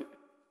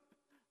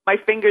 My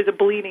fingers are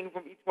bleeding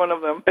from each one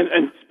of them.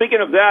 And speaking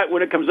of that,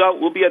 when it comes out,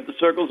 we'll be at the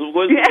Circles of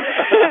Wisdom.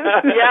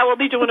 Yeah, we'll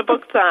be doing a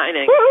book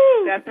signing.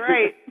 Woo-hoo! That's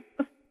right.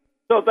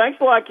 So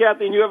thanks a lot,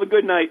 Kathy, and you have a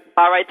good night.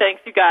 All right,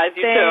 thanks, you guys.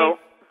 You too.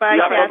 Bye,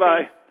 Kathy.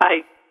 Bye-bye.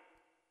 Bye.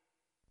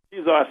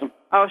 She's awesome.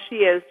 Oh,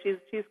 she is.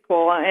 She's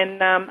cool.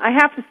 And I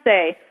have to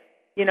say,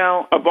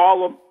 of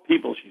all the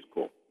people, she's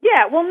cool.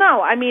 Yeah, well,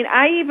 no. I mean,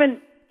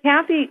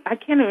 Kathy, I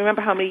can't even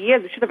remember how many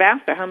years. I should have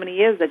asked her how many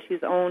years that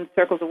she's owned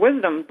Circles of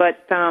Wisdom.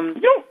 But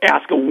you don't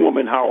ask a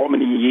woman how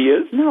many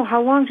years. No,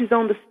 how long she's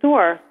owned the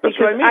store. That's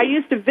what I mean. I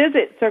used to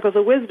visit Circles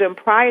of Wisdom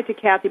prior to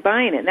Kathy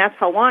buying it, and that's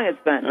how long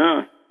it's been.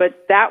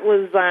 But that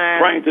was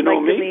trying to know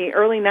me? In the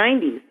early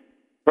 90s.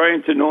 Prior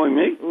to knowing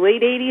me?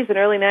 Late 80s and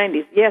early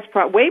 90s. Yes,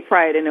 way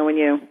prior to knowing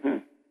you. Mm-hmm.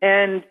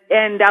 And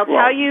I'll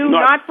tell you,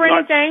 not for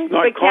anything,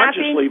 not but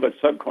consciously, Kathy, but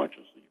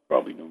subconsciously, you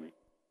probably knew me.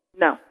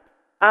 No.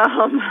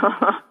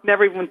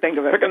 Never even think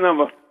of it. Pick a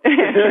number.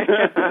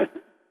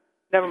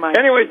 Never mind.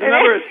 Anyways, the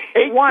number is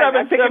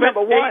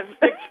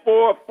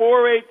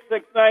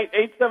 877-864-4869,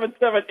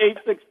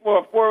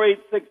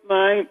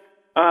 877-864-4869.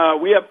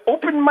 We have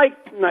open mic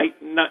night.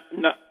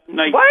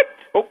 What?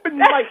 Open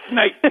mic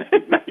night.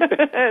 Is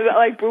that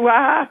like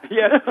brouhaha?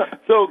 Yeah.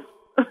 So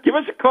give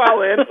us a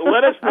call in.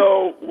 Let us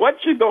know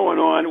what you're going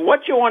on,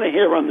 what you want to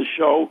hear on the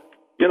show.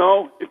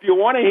 If you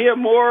want to hear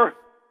more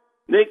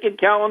naked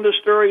calendar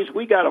stories,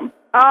 we got them.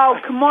 Oh,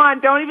 come on.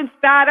 Don't even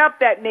start up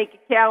that naked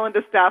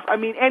calendar stuff. I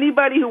mean,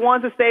 anybody who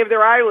wants to save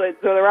their eyelids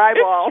or their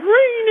eyeballs. It's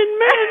raining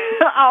men.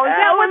 Oh, is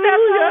that what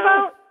that's all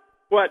about?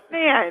 What?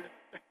 Man,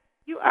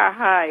 you are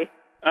high.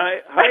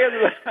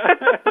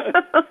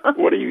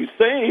 What are you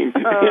saying?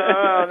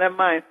 Oh, never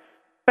mind.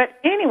 But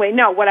anyway,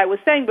 no, what I was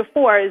saying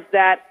before is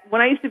that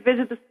when I used to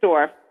visit the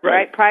store,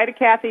 right prior to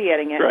Kathy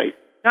getting it, right.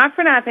 Not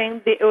for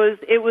nothing, it was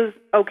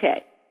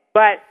okay.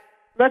 But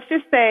let's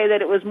just say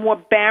that it was more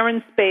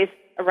barren space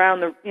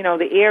around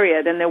the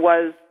area than there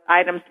was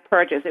items to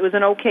purchase. It was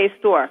an okay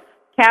store.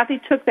 Kathy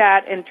took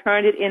that and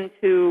turned it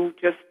into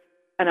just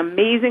an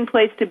amazing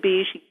place to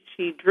be.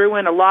 She drew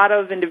in a lot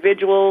of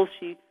individuals.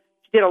 She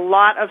did a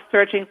lot of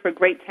searching for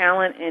great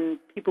talent and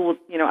people with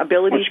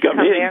abilities to come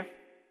there.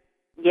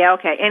 Yeah,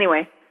 okay.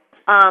 Anyway,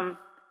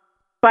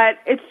 but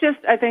it's just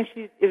I think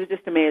it was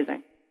just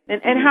amazing.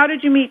 And how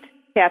did you meet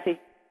Kathy?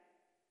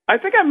 I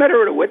think I met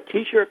her at a wet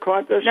T-shirt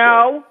contest.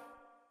 No.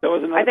 That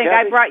was another I think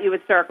Kathy? I brought you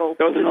at Circles.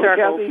 That was another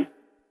Circles. Kathy?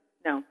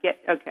 No.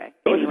 Okay.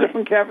 That was anyway. a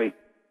different Kathy?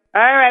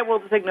 All right, we'll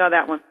just ignore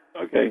that one.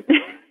 Okay.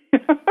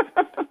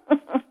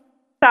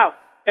 So.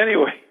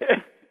 Anyway.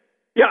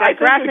 Yeah,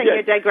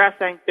 You're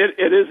digressing.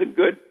 It is a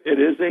good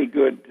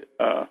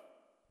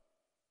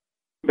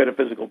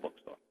metaphysical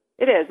bookstore.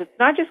 It is. It's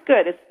not just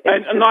good.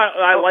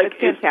 I like it's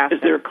fantastic.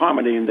 is their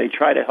comedy, and they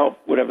try to help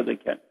whatever they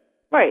can.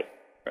 Right.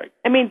 Right.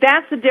 I mean,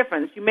 that's the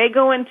difference. You may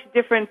go into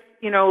different,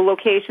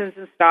 locations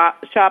and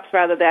shops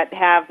rather that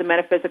have the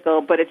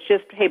metaphysical, but it's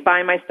just, hey,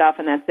 buy my stuff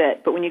and that's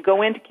it. But when you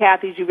go into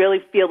Kathy's, you really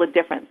feel the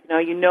difference.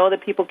 You know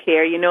that people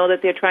care. You know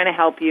that they're trying to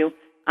help you.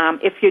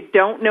 If you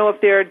don't know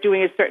if they're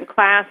doing a certain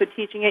class or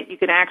teaching it, you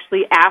can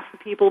actually ask the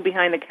people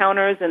behind the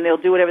counters, and they'll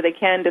do whatever they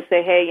can to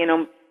say, hey,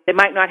 they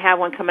might not have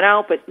one coming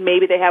out, but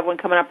maybe they have one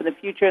coming up in the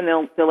future, and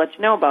they'll let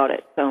you know about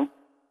it. So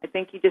I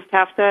think you just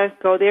have to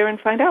go there and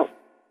find out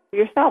for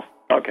yourself.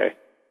 Okay.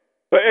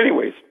 But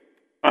anyways,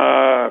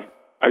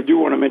 I do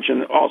want to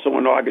mention also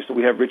in August that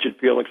we have Richard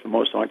Felix from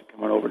Most-Haunted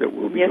coming over that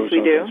will be yes,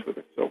 we do. With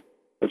us. So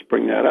let's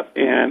bring that up.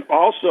 And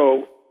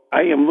also,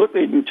 I am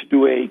looking to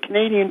do a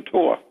Canadian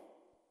tour.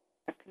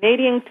 A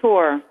Canadian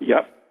tour?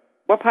 Yep.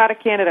 What part of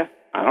Canada?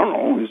 I don't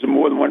know. Is there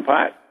more than one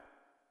part?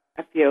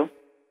 A few.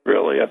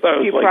 Really? I thought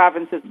it was a few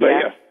provinces,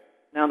 yes.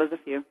 No, there's a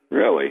few.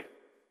 Really?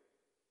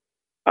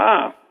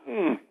 Well,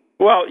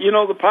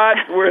 the part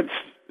where it's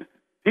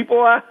people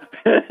are,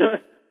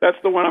 that's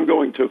the one I'm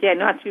going to. Yeah,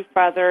 not too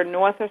farther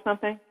north or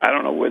something? I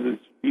don't know where there's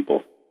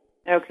people.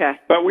 Okay.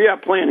 But we are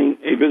planning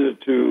a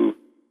visit to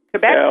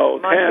Quebec,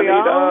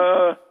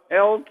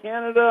 Montreal,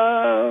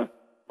 Canada.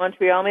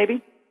 Montreal,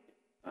 maybe?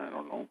 I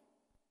don't know.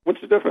 What's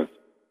the difference?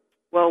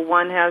 Well,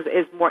 one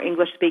is more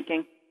English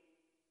speaking.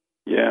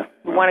 Yeah.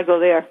 We want to go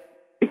there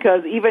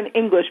because even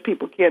English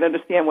people can't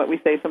understand what we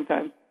say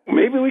sometimes.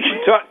 Maybe we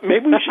should talk.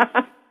 Maybe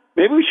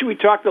we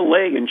talk to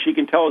Lee and she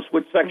can tell us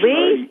what section.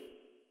 Lee.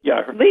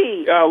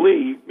 Lee.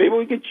 Lee. Maybe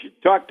we could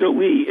talk to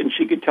Lee and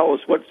she could tell us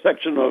what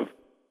section of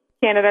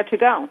Canada to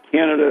go.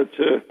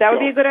 That would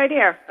be a good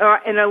idea.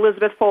 And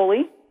Elizabeth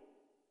Foley,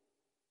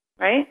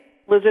 right?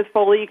 Elizabeth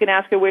Foley, you can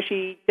ask her where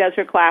she does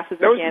her classes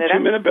in Canada. That was a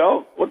 2-minute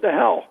bell? What the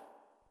hell?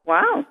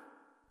 Wow.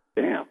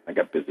 Damn, I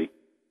got busy.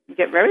 You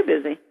get very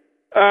busy.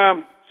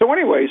 So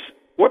anyways,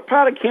 what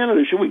part of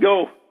Canada should we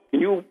go?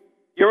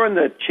 You're in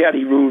the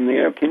chatty room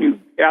there. Can you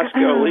ask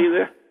Lee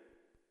there?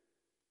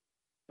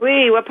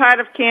 Lee, what part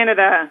of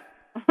Canada?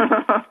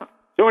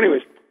 So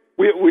anyways,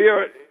 we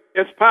are,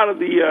 it's part of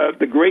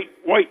the Great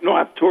White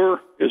North Tour,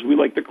 as we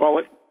like to call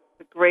it.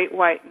 The Great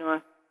White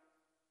North.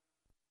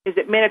 Is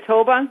it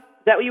Manitoba?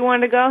 Is that where you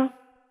wanted to go?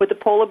 With the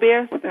polar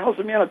bears? What the hell's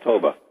in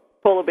Manitoba?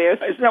 Polar bears.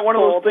 Isn't that one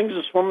of those things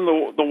that swim in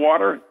the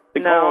water?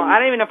 No, I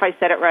don't even know if I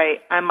said it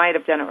right. I might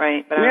have done it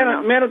right, but I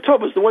don't know.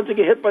 Manitoba's the ones that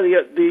get hit by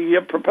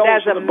the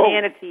propellers of the boat.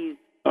 That's a manatees.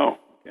 Oh,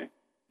 okay.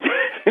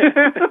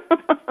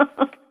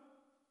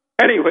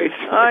 Anyways.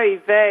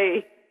 Oy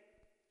vey.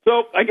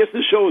 So, I guess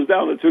this show is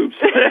down the tubes.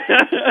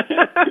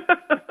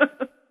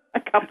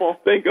 A couple.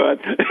 Thank God.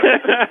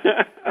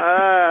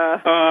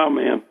 Oh,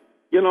 man.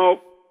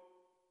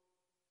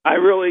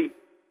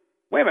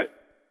 Wait a minute.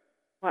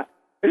 What?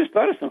 I just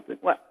thought of something.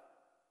 What?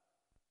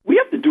 We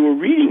have to do a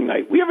reading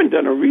night. We haven't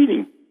done a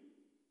reading.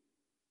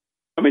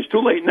 I mean, it's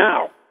too late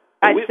now.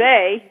 I'd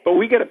say. But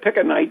we got to pick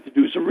a night to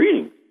do some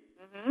readings.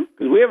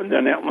 Because we haven't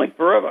done that in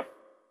forever.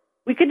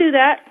 We could do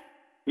that.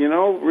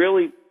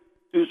 Really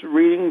do some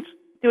readings.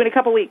 Do it in a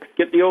couple weeks.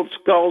 Get the old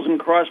skulls and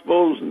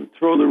crossbows and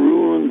throw the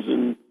runes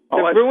and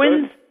all that The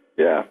ruins? stuff.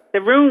 Yeah.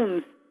 The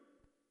runes.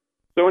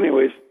 So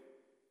anyways.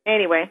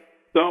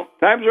 So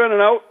time's running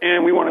out,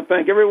 and we want to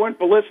thank everyone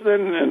for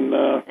listening.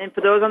 And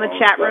for those on the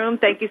chat room,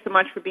 thank you so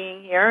much for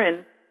being here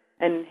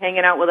and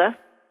hanging out with us.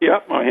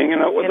 Yep, hanging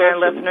out with us. And our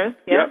listeners.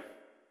 Yep.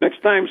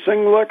 Next time,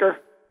 sing liquor.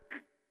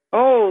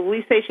 Oh,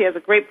 Lee says she has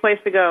a great place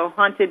to go.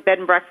 Haunted bed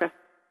and breakfast.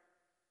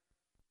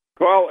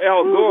 Call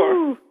Al Gore.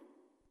 Ooh.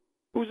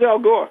 Who's Al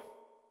Gore?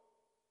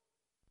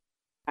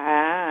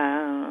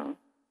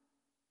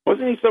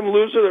 Wasn't he some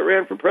loser that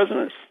ran for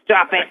president?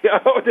 Stop it.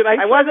 Oh, did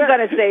I wasn't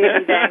going to say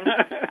anything.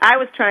 I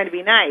was trying to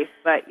be nice,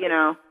 but,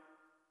 whatever.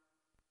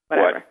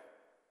 What?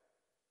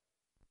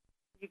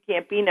 You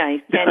can't be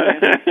nice, can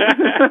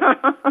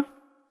you?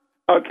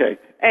 Okay.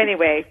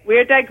 Anyway,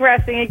 we're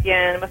digressing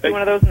again. It must be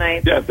one of those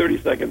nights. Yeah, 30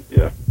 seconds,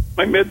 yeah.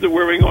 My meds are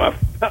wearing off.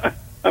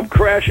 I'm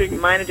crashing.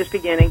 Mine are just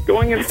beginning.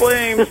 Going in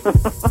flames.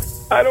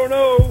 I don't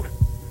know.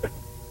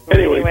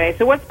 Anyway,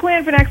 so what's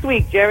planned for next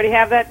week? Do you already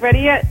have that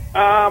ready yet?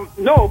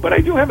 No, but I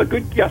do have a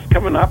good guest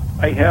coming up.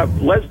 I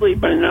have Leslie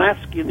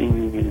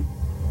Banaski.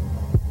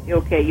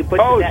 Okay, you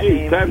butchered that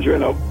name. Time's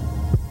run out.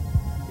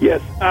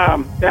 Yes,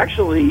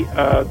 actually,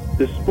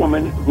 this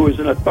woman who is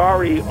an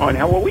authority on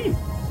Halloween.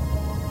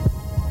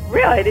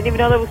 Really? I didn't even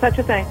know there was such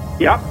a thing.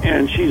 Yep,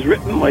 and she's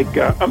written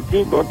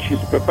umpteen books.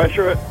 She's a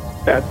professor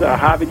at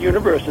Harvard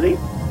University,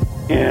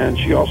 and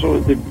she also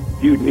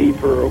interviewed me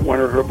for one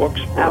of her books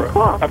for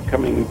cool.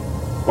 upcoming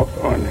book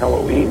on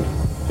Halloween.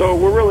 So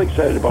we're really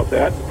excited about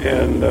that.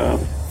 And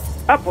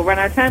we'll run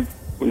out of time.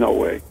 No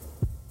way.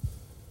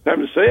 Time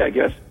to say, I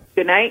guess.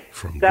 Good night.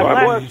 From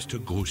God bless to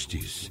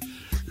ghosties,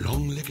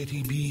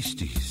 long-leggedy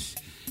beasties,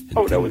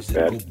 and that was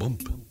bad. Go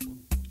bump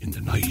in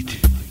the night.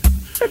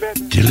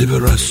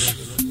 Deliver us,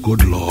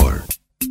 good Lord.